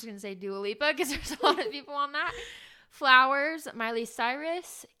is, I'm just going to say Dua Lipa because there's a lot of people on that. Flowers, Miley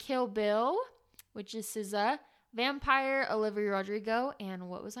Cyrus. Kill Bill, which is SZA. Vampire, Olivia Rodrigo. And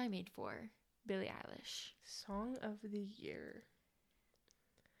What Was I Made For? Billie Eilish. Song of the Year.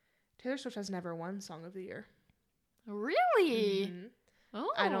 Taylor Swift has never won Song of the Year. Really? Mm-hmm.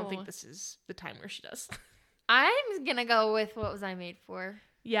 Oh. I don't think this is the time where she does. I'm going to go with What Was I Made For?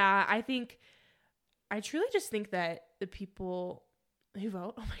 Yeah, I truly just think that the people who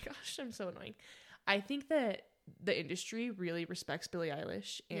vote, oh my gosh, I'm so annoying. I think that the industry really respects Billie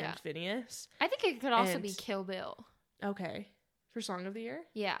Eilish and Phineas. I think it could also be Kill Bill. Okay. For Song of the Year?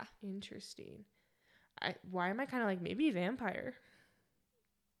 Yeah. Interesting. Why am I kind of like, maybe Vampire?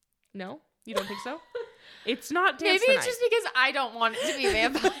 No? You don't think so? It's not Dance Maybe the it's Night. just because I don't want it to be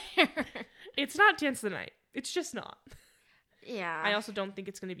Vampire. It's not Dance the Night. It's just not. Yeah. I also don't think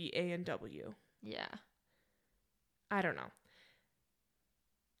it's going to be A&W. Yeah. I don't know.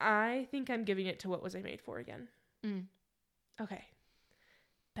 I think I'm giving it to What Was I Made For again. Okay.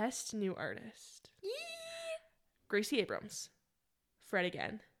 Best New Artist. Gracie Abrams. Fred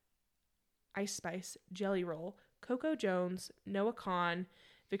Again. Ice Spice. Jelly Roll. Coco Jones. Noah Kahan.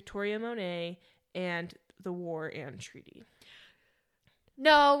 Victoria Monet. And The War and Treaty.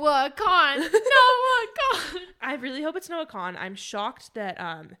 Noah Kahan. Noah Kahan. I really hope it's Noah Kahan. I'm shocked that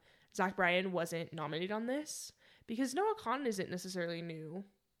Zach Bryan wasn't nominated on this because Noah Kahan isn't necessarily new.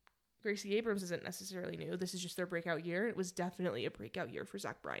 Gracie Abrams isn't necessarily new. This is just their breakout year. It was definitely a breakout year for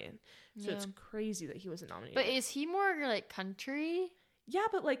Zach Bryan. So it's crazy that he wasn't nominated. But is he more like country? Yeah,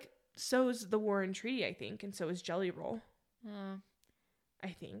 but like so is The War and Treaty, I think, and so is Jelly Roll. I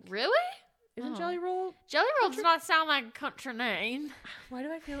think. Really? Isn't Jelly Roll? Jelly Roll does not sound like a country name. Why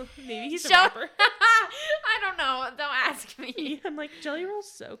do I feel maybe he's a rapper? I don't know. Don't ask me. I'm like, Jelly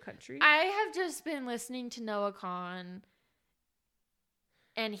Roll's so country. I have just been listening to Noah Kahan,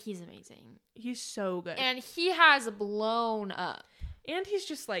 and he's amazing. He's so good. And he has blown up. And he's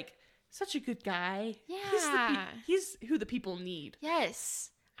just like such a good guy. Yeah. He's who the people need.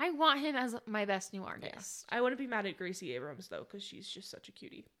 Yes. I want him as my best new artist. Yeah. I wouldn't be mad at Gracie Abrams though, because she's just such a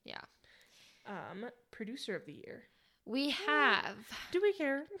cutie. Yeah. Producer of the Year. We have. Do we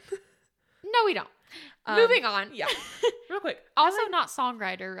care? No, we don't. Moving on. Yeah. Real quick. Also, not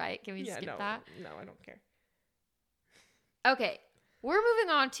songwriter, right? Can we skip that? No, I don't care. Okay. We're moving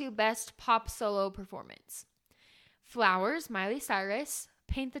on to Best Pop Solo Performance. Flowers, Miley Cyrus.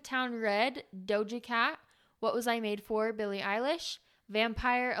 Paint the Town Red, Doja Cat. What Was I Made For, Billie Eilish.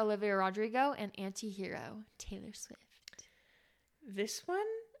 Vampire, Olivia Rodrigo, and Anti-Hero, Taylor Swift. This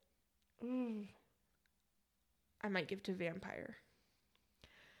one, I might give to Vampire.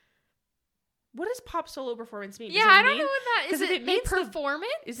 What does pop solo performance mean? Yeah, I don't know what that is. Is it means a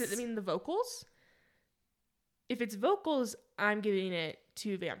performance? Is it mean the vocals? If it's vocals, I'm giving it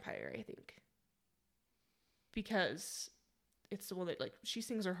to Vampire, I think. Because it's the one that, like, she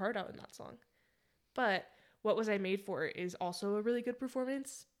sings her heart out in that song. But What Was I Made For is also a really good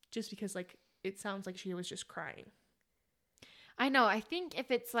performance, just because, like, it sounds like she was just crying. I know. I think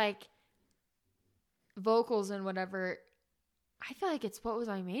if it's, like, vocals and whatever, I feel like it's What Was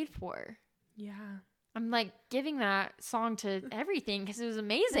I Made For. Yeah. I'm, like, giving that song to everything because it was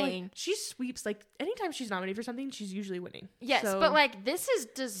amazing. Well, like, she sweeps, like, anytime she's nominated for something, she's usually winning. Yes, so, but, like, this is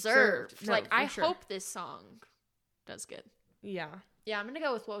deserved. No, like, I sure. hope this song does good. Yeah. Yeah, I'm going to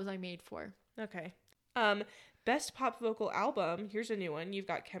go with What Was I Made For. Okay. Best pop vocal album. Here's a new one. You've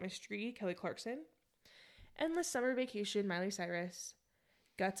got Chemistry, Kelly Clarkson. Endless Summer Vacation, Miley Cyrus.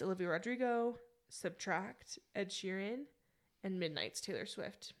 Guts, Olivia Rodrigo. Subtract, Ed Sheeran. And Midnight's, Taylor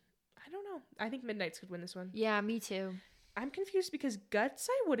Swift. I don't know. I think Midnight's could win this one. Yeah, me too. I'm confused because Guts,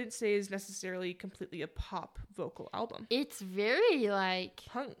 I wouldn't say is necessarily completely a pop vocal album. It's very, like...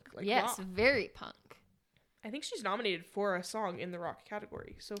 Punk. Like yes, rock. very punk. I think she's nominated for a song in the rock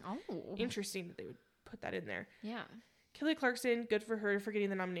category. So Oh. interesting that they would put that in there. Yeah. Kelly Clarkson, good for her for getting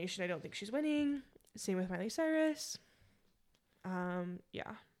the nomination. I don't think she's winning. Same with Miley Cyrus.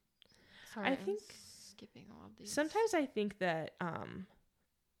 Yeah. Sorry, I think skipping all of these. sometimes I think that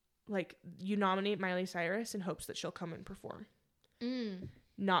like you nominate Miley Cyrus in hopes that she'll come and perform.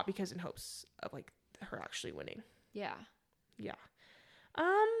 Not because in hopes of like her actually winning. Yeah. Yeah.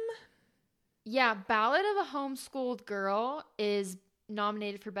 Yeah, Ballad of a Homeschooled Girl is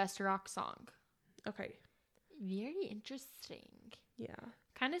nominated for Best Rock Song. Okay. Very interesting. Yeah.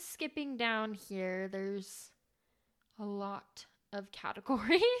 Kind of skipping down here, there's a lot of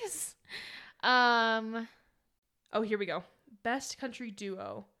categories. Oh, here we go. Best Country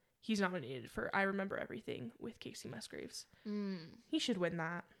Duo. He's nominated for I Remember Everything with Casey Musgraves. He should win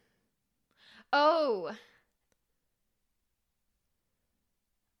that. Oh.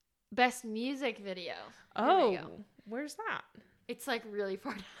 Best Music Video. Oh, where's that? It's like really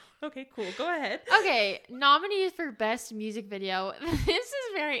far down. Okay, cool. Go ahead. Okay, nominees for Best Music Video. This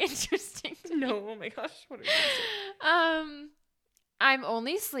is very interesting. No, oh my gosh. What are you saying? I'm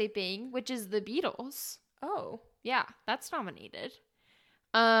Only Sleeping, which is the Beatles. Oh. Yeah, that's nominated.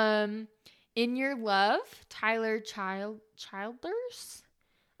 In Your Love, Tyler Childers.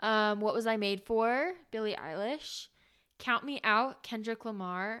 What Was I Made For? Billie Eilish. Count Me Out, Kendrick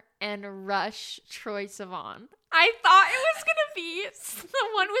Lamar, and Rush, Troye Sivan. I thought it was gonna be the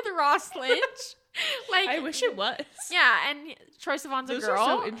one with Ross Lynch. Like, I wish it was. Yeah, and Troye Sivan's a Those girl.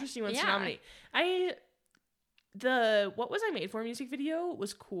 are so interesting ones to nominate. The What Was I Made For music video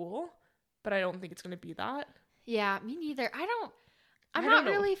was cool, but I don't think it's gonna be that. Yeah, me neither. I'm I not don't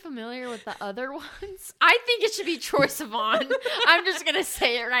know. really familiar with the other ones. I think it should be Troye Sivan. I'm just gonna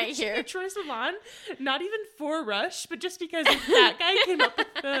say it right here. Troye Sivan, not even for Rush, but just because that guy came up with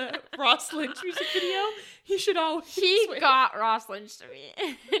the Ross Lynch music video, he should always He win. got Ross Lynch to me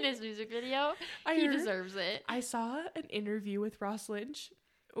in his music video. He heard- deserves it. I saw an interview with Ross Lynch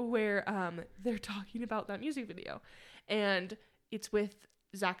where they're talking about that music video, and it's with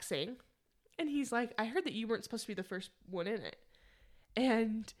Zach Sang, and he's like, I heard that you weren't supposed to be the first one in it.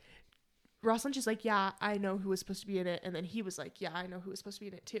 And Ross Lynch is like, yeah, I know who was supposed to be in it. And then he was like, yeah, I know who was supposed to be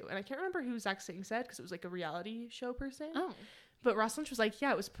in it too. And I can't remember who Zach Sang said because it was like a reality show person. Oh. But Ross Lynch was like,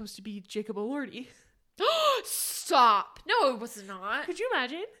 yeah, it was supposed to be Jacob Elordi. Stop. No, it was not. Could you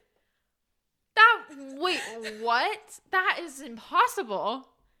imagine? Wait, what? That is impossible.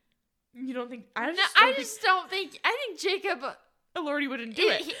 You don't think? I think Jacob Elordi wouldn't do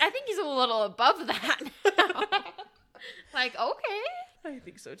it. I think he's a little above that now. Like, okay. I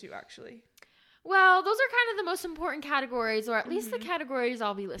think so too, actually. Well, those are kind of the most important categories, or at least the categories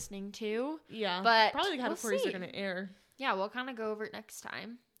I'll be listening to. Yeah. But probably the categories we'll are going to air. Yeah, we'll kind of go over it next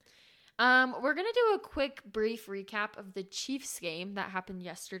time. We're going to do a quick, brief recap of the Chiefs game that happened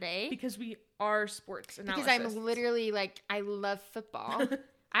yesterday. Because we are sports analysts. Because I'm literally like, I love football.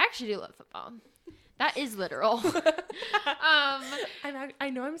 I actually do love football. That is literal. I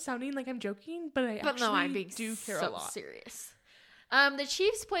know I'm sounding like I'm joking, but I'm being do care so a lot. serious. The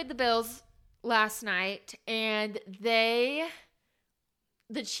Chiefs played the Bills last night, and the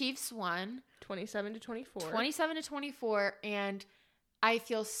Chiefs won 27-24. 27-24, and I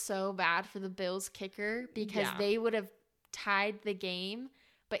feel so bad for the Bills kicker because Yeah. they would have tied the game,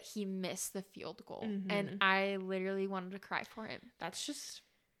 but he missed the field goal. Mhm. And I literally wanted to cry for him. That's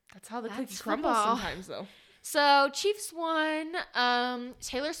how the That's cookie crumbles football. sometimes, though. So Chiefs won.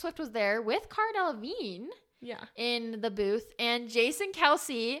 Taylor Swift was there with Cara Delevingne Yeah. in the booth, and Jason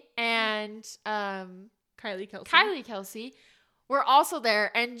Kelsey and Kylie Kelsey. Kylie Kelsey were also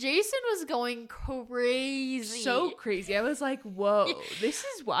there, and Jason was going crazy. So crazy. I was like, whoa, this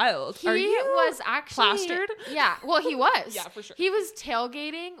is wild. He Are you was actually plastered? Yeah, well, he was. Yeah, for sure. He was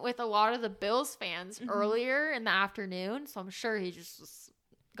tailgating with a lot of the Bills fans Mhm. earlier in the afternoon, so I'm sure he just was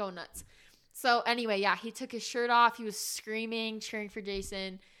going nuts. So anyway, yeah, he took his shirt off. He was screaming, cheering for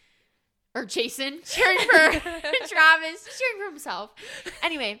Jason. Or Jason, cheering for Travis, cheering for himself.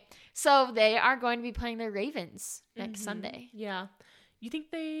 Anyway, so they are going to be playing the Ravens next Mhm. Sunday. Yeah. You think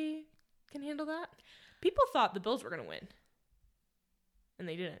they can handle that? People thought the Bills were going to win. And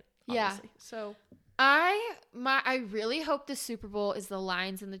they didn't. Yeah. Obviously. So, I really hope the Super Bowl is the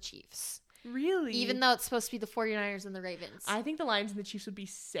Lions and the Chiefs. really? Even though it's supposed to be the 49ers and the Ravens. I think the Lions and the Chiefs would be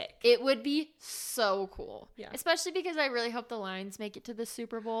sick. It would be so cool. Yeah. Especially because I really hope the Lions make it to the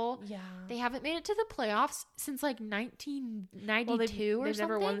Super Bowl. Yeah. They haven't made it to the playoffs since like 1992 or they've something.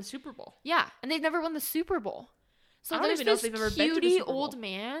 never won the Super Bowl. Yeah, and they've never won the Super Bowl. So I don't there's even know this if they've ever been to the cutie Super Bowl. old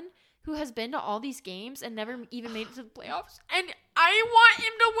man who has been to all these games and never even made it to the playoffs. And I want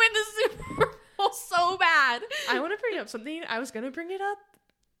him to win the Super Bowl so bad. I want to bring up something. I was going to bring it up.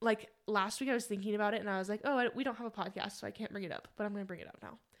 Like last week I was thinking about it and I was like, oh, we don't have a podcast, so I can't bring it up. But I'm going to bring it up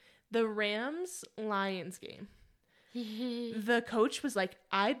now. The Rams-Lions game. The coach was like,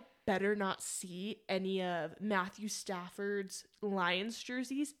 I better not see any of Matthew Stafford's Lions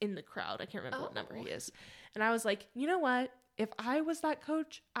jerseys in the crowd. I can't remember what number he is. And I was like, you know what? If I was that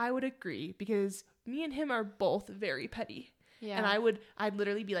coach, I would agree because me and him are both very petty. Yeah. And I'd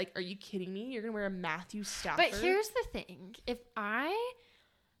literally be like, are you kidding me? You're going to wear a Matthew Stafford? But here's the thing. If I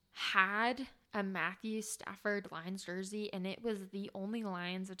had a Matthew Stafford Lions jersey and it was the only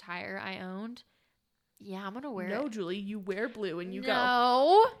Lions attire I owned, yeah, I'm going to wear No, it. Julie, you wear blue and you go.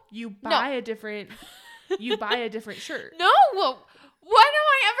 No. You buy a different shirt. No. When am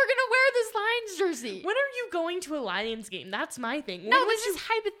I ever going to wear this Lions jersey? When are you going to a Lions game? That's my thing. No, this is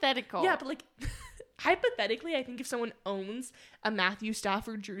hypothetical. Yeah, but like hypothetically, I think if someone owns a Matthew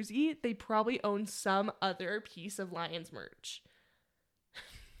Stafford jersey, they probably own some other piece of Lions merch.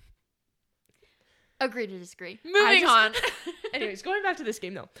 Agree to disagree. Moving on. Anyways, going back to this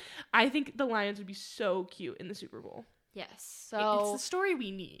game though, I think the Lions would be so cute in the Super Bowl. Yes. It's So the story we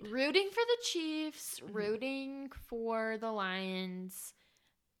need. rooting for the Chiefs, rooting for the Lions.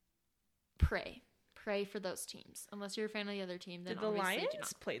 Pray for those teams. Unless you're a fan of the other team, then Did the obviously do Lions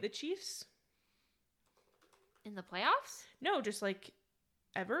not. play the Chiefs? In the playoffs? No, just like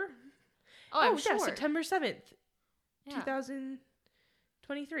ever. Oh, I'm yeah, sure. September 7th, Yeah.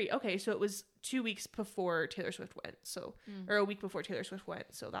 2023. Okay, so it was 2 weeks before Taylor Swift went. So or a week before Taylor Swift went.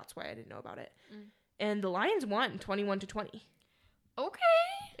 So that's why I didn't know about it. And the Lions won 21-20. Okay.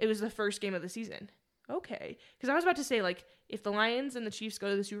 It was the first game of the season. Okay. Because I was about to say, like, if the Lions and the Chiefs go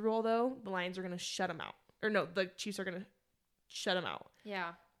to the Super Bowl, though, the Lions are going to shut them out. Or no, the Chiefs are going to shut them out.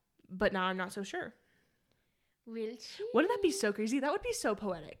 Yeah. But now I'm not so sure. Will she? Wouldn't that be so crazy? That would be so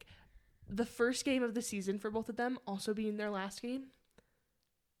poetic. The first game of the season for both of them also being their last game.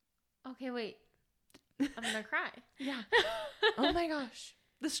 Okay, wait. I'm gonna cry. Yeah. Oh my gosh.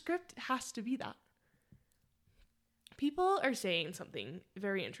 The script has to be that. People are saying something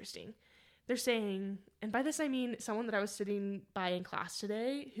very interesting. They're saying, and by this I mean someone that I was sitting by in class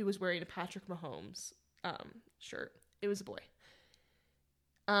today who was wearing a Patrick Mahomes shirt. It was a boy.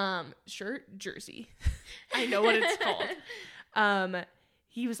 Shirt, jersey. I know what it's called.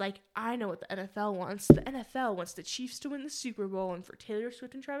 He was like, I know what the NFL wants. The NFL wants the Chiefs to win the Super Bowl and for Taylor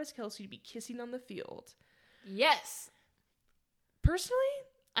Swift and Travis Kelce to be kissing on the field. Yes. Personally,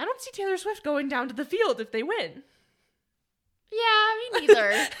 I don't see Taylor Swift going down to the field if they win. Yeah, me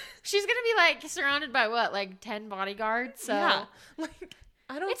neither. She's gonna be like surrounded by what, like 10 bodyguards. So Yeah. Like,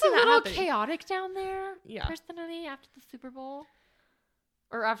 I don't it's see a that little happening. chaotic down there. Yeah. Personally, after the Super Bowl,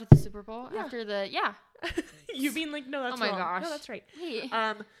 or after the Super Bowl, Yeah. after the You mean like, no, that's Oh my wrong. gosh. No, that's right. Hey.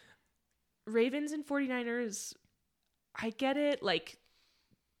 Ravens and 49ers, I get it. Like,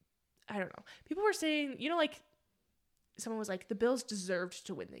 I don't know. People were saying, like, someone was like, the Bills deserved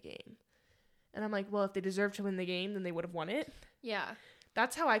to win the game. And I'm like, well, if they deserved to win the game, then they would have won it. Yeah.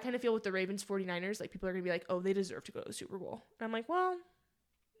 That's how I kind of feel with the Ravens 49ers. Like, people are going to be like, oh, they deserve to go to the Super Bowl. And I'm like, well,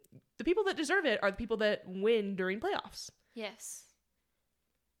 the people that deserve it are the people that win during playoffs. Yes.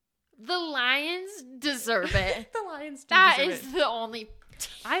 The Lions deserve it. The Lions do That deserve is it. the only.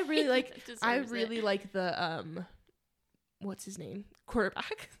 I really like. that I deserves really it. like the what's his name?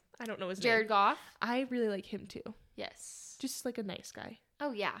 Quarterback. I don't know his Jared name. Goff. I really like him too. Yes. Just like a nice guy.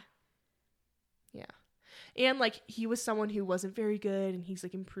 Oh yeah. Yeah. And like he was someone who wasn't very good and he's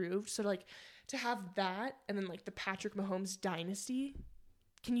like improved. So like to have that and then like the Patrick Mahomes dynasty,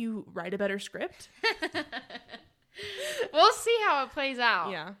 can you write a better script? We'll see how it plays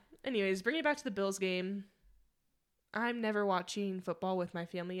out. Yeah. Anyways, bring it back to the Bills game. I'm never watching football with my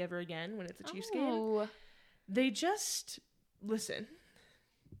family ever again when it's a Chiefs game. They just listen.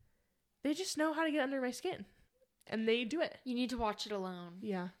 They just know how to get under my skin. And they do it. You need to watch it alone.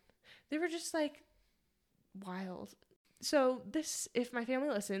 Yeah. They were just like wild. So this, if my family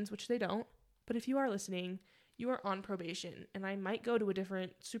listens, which they don't, but if you are listening, you are on probation. And I might go to a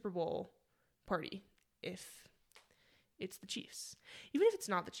different Super Bowl party if it's the Chiefs. Even if it's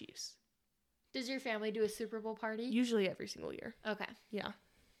not the Chiefs. Does your family do a Super Bowl party? Usually every single year. Okay. Yeah.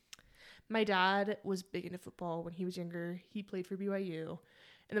 My dad was big into football when he was younger. He played for BYU.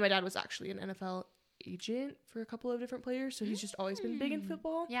 And then my dad was actually an NFL agent for a couple of different players. So he's just always been big in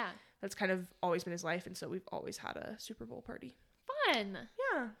football. Yeah. That's kind of always been his life. And so we've always had a Super Bowl party. Fun.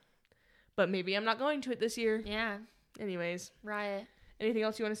 Yeah. But maybe I'm not going to it this year. Yeah. Anyways. Riot. Anything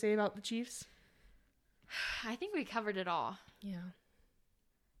else you want to say about the Chiefs? I think we covered it all. Yeah.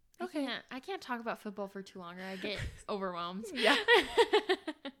 Okay. I can't talk about football for too long or I get overwhelmed. Yeah.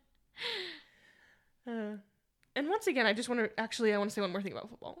 And once again, I want to say one more thing about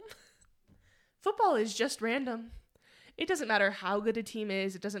football. Football is just random. It doesn't matter how good a team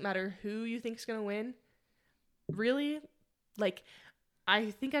is. It doesn't matter who you think is going to win. Really, like,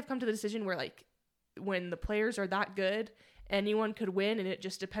 I think I've come to the decision where, like, when the players are that good, anyone could win, and it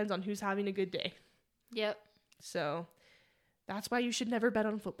just depends on who's having a good day. Yep. So that's why you should never bet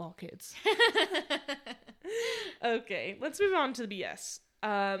on football, kids. Okay, let's move on to the BS.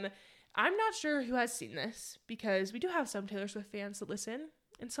 I'm not sure who has seen this because we do have some Taylor Swift fans that listen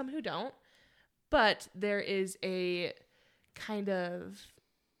and some who don't. But there is a kind of,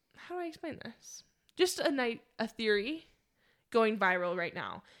 how do I explain this? Just a theory going viral right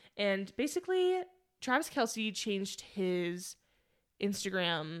now. And basically, Travis Kelce changed his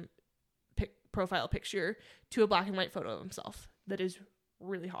Instagram profile picture to a black and white photo of himself that is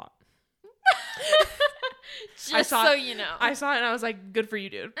really hot. Just so you know. I saw it and I was like, good for you,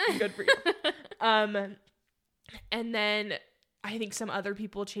 dude. Good for you. And then I think some other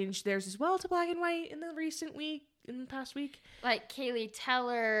people changed theirs as well to black and white in the past week. Like Kaylee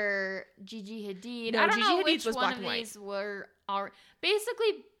Teller, Gigi Hadid. No, I don't Gigi know Hadid's which was one black of and white. these were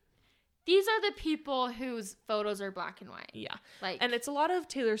basically, these are the people whose photos are black and white. Yeah. Like, And it's a lot of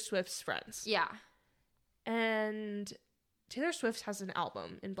Taylor Swift's friends. yeah. And Taylor Swift has an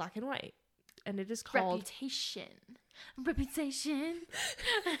album in black and white. And it is called Reputation.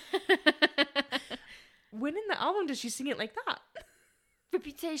 When in the album does she sing it like that?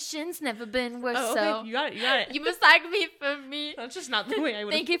 Reputation's never been worse. Oh, So okay. You got it. you must like me for me. That's just not the way I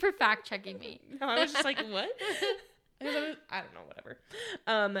would. Thank you for fact checking me. No, I was just like, what? I don't know,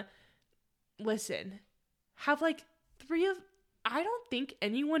 whatever. Listen, have like I don't think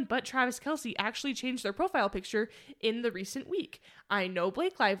anyone but Travis Kelce actually changed their profile picture in the recent week. I know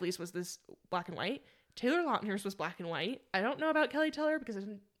Blake Lively's was this black and white. Taylor Lautner's was black and white. I don't know about Kelly Teller because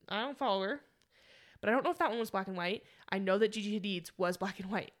I don't follow her. But I don't know if that one was black and white. I know that Gigi Hadid's was black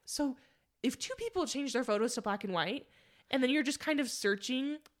and white. So if two people change their photos to black and white, and then you're just kind of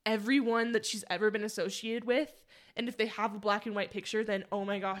searching everyone that she's ever been associated with, and if they have a black and white picture, then, oh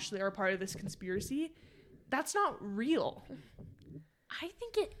my gosh, they're a part of this conspiracy. That's not real. I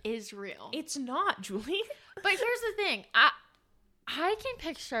think it is real. It's not, Julie. But here's the thing. I can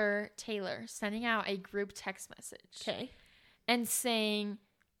picture Taylor sending out a group text message. Okay. And saying,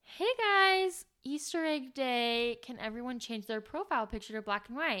 hey guys, Easter egg day. Can everyone change their profile picture to black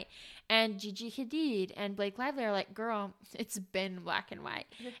and white? And Gigi Hadid and Blake Lively are like, girl, it's been black and white.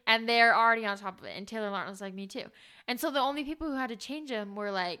 And they're already on top of it. And Taylor Lautner was like, me too. And so the only people who had to change them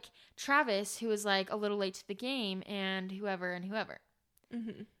were like Travis, who was like a little late to the game, and whoever and whoever.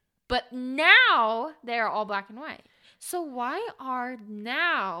 Mm-hmm. But now they're all black and white. So why are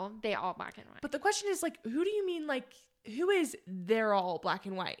now they all black and white? But the question is, like, who do you mean, like, who is they're all black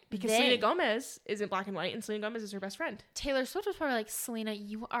and white? Because They. Selena Gomez isn't black and white, and Selena Gomez is her best friend. Taylor Swift was probably like, Selena,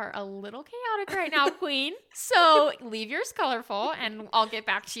 you are a little chaotic right now, queen. So leave yours colorful and I'll get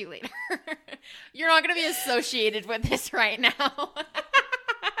back to you later. You're not going to be associated with this right now.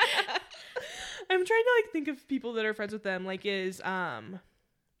 I'm trying to, like, think of people that are friends with them. Like, I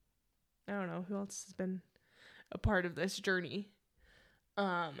don't know, who else has been a part of this journey?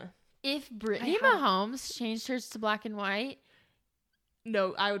 If Brittany Mahomes changed hers to black and white,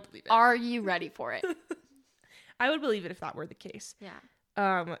 no, I would believe it. are you ready for it? I would believe it if that were the case. Yeah. Who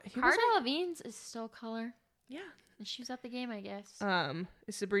Cara was I? Delevingne's is still color. Yeah. And she was at the game, I guess.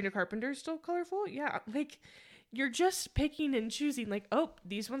 Is Sabrina Carpenter still colorful? Yeah. Like, you're just picking and choosing, like, oh,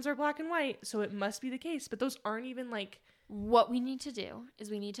 these ones are black and white, so it must be the case. But those aren't even, like... What we need to do is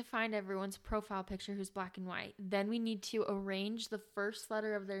we need to find everyone's profile picture who's black and white. Then we need to arrange the first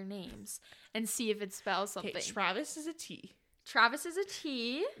letter of their names and see if it spells something. Okay, Travis is a T. Travis is a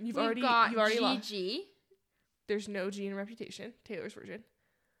T. You've We've already got lost. Gigi. There's no G in Reputation. Taylor's version.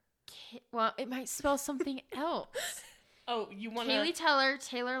 Well, it might spell something else. Oh, you want to... Kaylee Teller,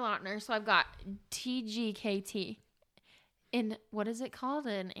 Taylor Lautner. So I've got TGKT. In, what is it called?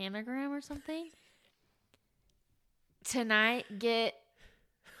 An anagram or something? Tonight, get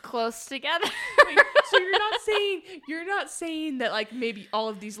close together. Wait, so you're not saying that, like, maybe all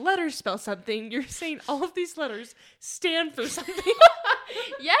of these letters spell something. You're saying all of these letters stand for something.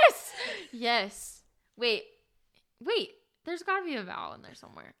 Yes. Wait. There's got to be a vowel in there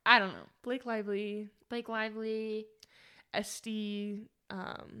somewhere. I don't know. Blake Lively. SD.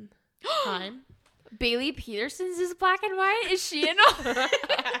 Time. Bailey Peterson's is black and white. Is she in all?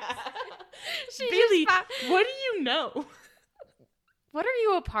 Bailey, what do you know? What are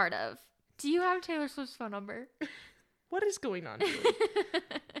you a part of? Do you have Taylor Swift's phone number? What is going on? Oh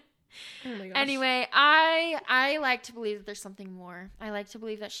my gosh. Anyway, I like to believe that there's something more. I like to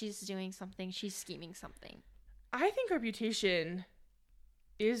believe that she's doing something. She's scheming something. I think Reputation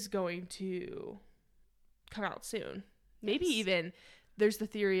is going to come out soon. Maybe even there's the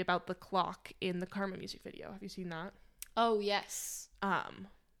theory about the clock in the Karma music video. Have you seen that? Oh, yes.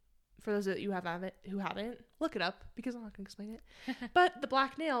 For those of you who haven't, look it up because I'm not going to explain it. But the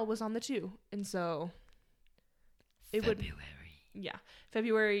black nail was on the 2, and so it February.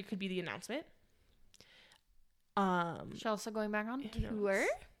 February could be the announcement. She's also going back on tour. Knows?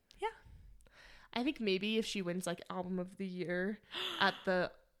 Yeah. I think maybe if she wins like Album of the Year at the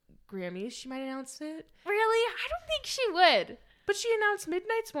Grammys, she might announce it. Really? I don't think she would. But she announced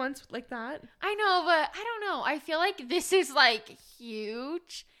Midnights once like that. I know, but I don't know. I feel like this is like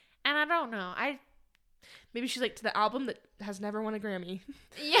huge, and I don't know. Maybe she's like, to the album that has never won a Grammy.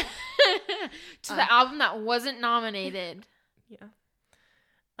 Yeah. To the album that wasn't nominated.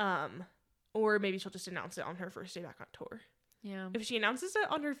 Yeah. Or maybe she'll just announce it on her first day back on tour. Yeah. If she announces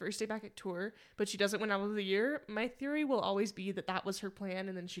it on her first day back at tour, but she doesn't win Album of the Year, my theory will always be that that was her plan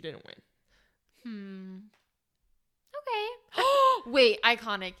and then she didn't win. Okay. Wait,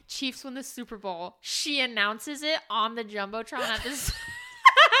 iconic. Chiefs win the Super Bowl. She announces it on the Jumbotron at the Super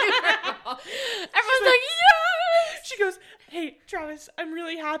Bowl. Everyone's like, yes! She goes, hey, Travis, I'm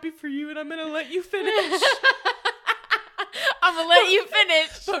really happy for you and I'm going to let you finish. I'm going to let you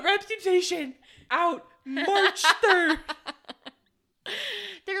finish. But Reputation out March 3rd.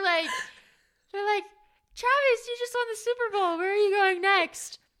 They're like, Travis, you just won the Super Bowl. Where are you going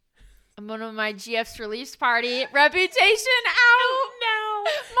next? I'm going to my GF's release party. Reputation out now.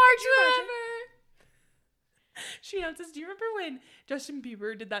 March whatever. She announces, do you remember when Justin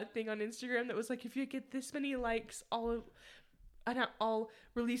Bieber did that thing on Instagram that was like, if you get this many likes, I'll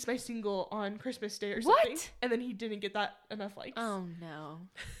release my single on Christmas Day or something. What? And then he didn't get that enough likes. Oh, no.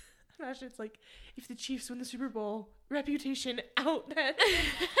 Imagine it's like, if the Chiefs win the Super Bowl, Reputation out then.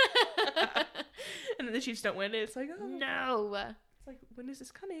 And then the Chiefs don't win it. It's like, oh. No. It's like, when is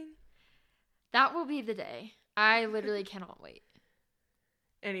this coming? That will be the day. I literally cannot wait.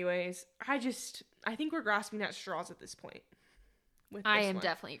 Anyways, I think we're grasping at straws at this point. I am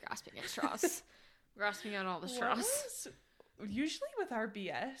definitely grasping at straws. Grasping at all the straws. Usually with our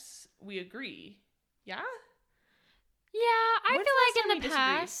BS, we agree. Yeah? Yeah, I When's feel the like in the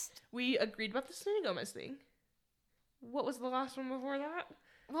past. We agreed about the Selena Gomez thing. What was the last one before that?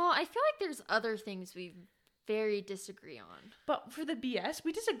 Well, I feel like there's other things we very disagree on. But for the BS,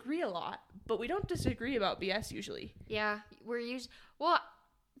 we disagree a lot. But we don't disagree about BS usually. Yeah, we're usually... Well,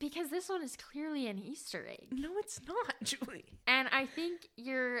 because this one is clearly an Easter egg. No, it's not, Julie. And I think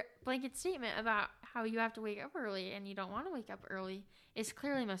your blanket statement about how you have to wake up early and you don't want to wake up early is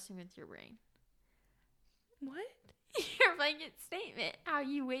clearly messing with your brain. What? Your blanket statement, how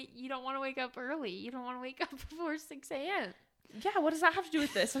you don't want to wake up early. You don't want to wake up before 6 a.m. Yeah, what does that have to do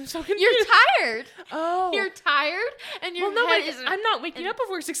with this? I'm so confused. You're tired. Oh. You're tired and your head isn't... I'm not waking up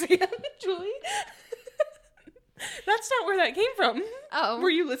before 6 a.m., Julie. That's not where that came from. Oh. Were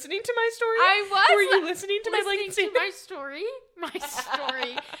you listening to my story? I was. Were you listening to my blanket statement? My story? My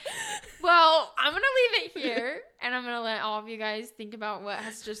story. Well, I'm going to leave it here, and I'm going to let all of you guys think about what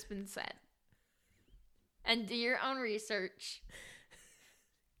has just been said. And do your own research.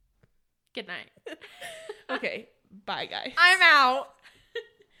 Good night. Okay. Bye, guys. I'm out.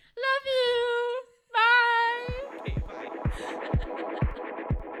 Love you.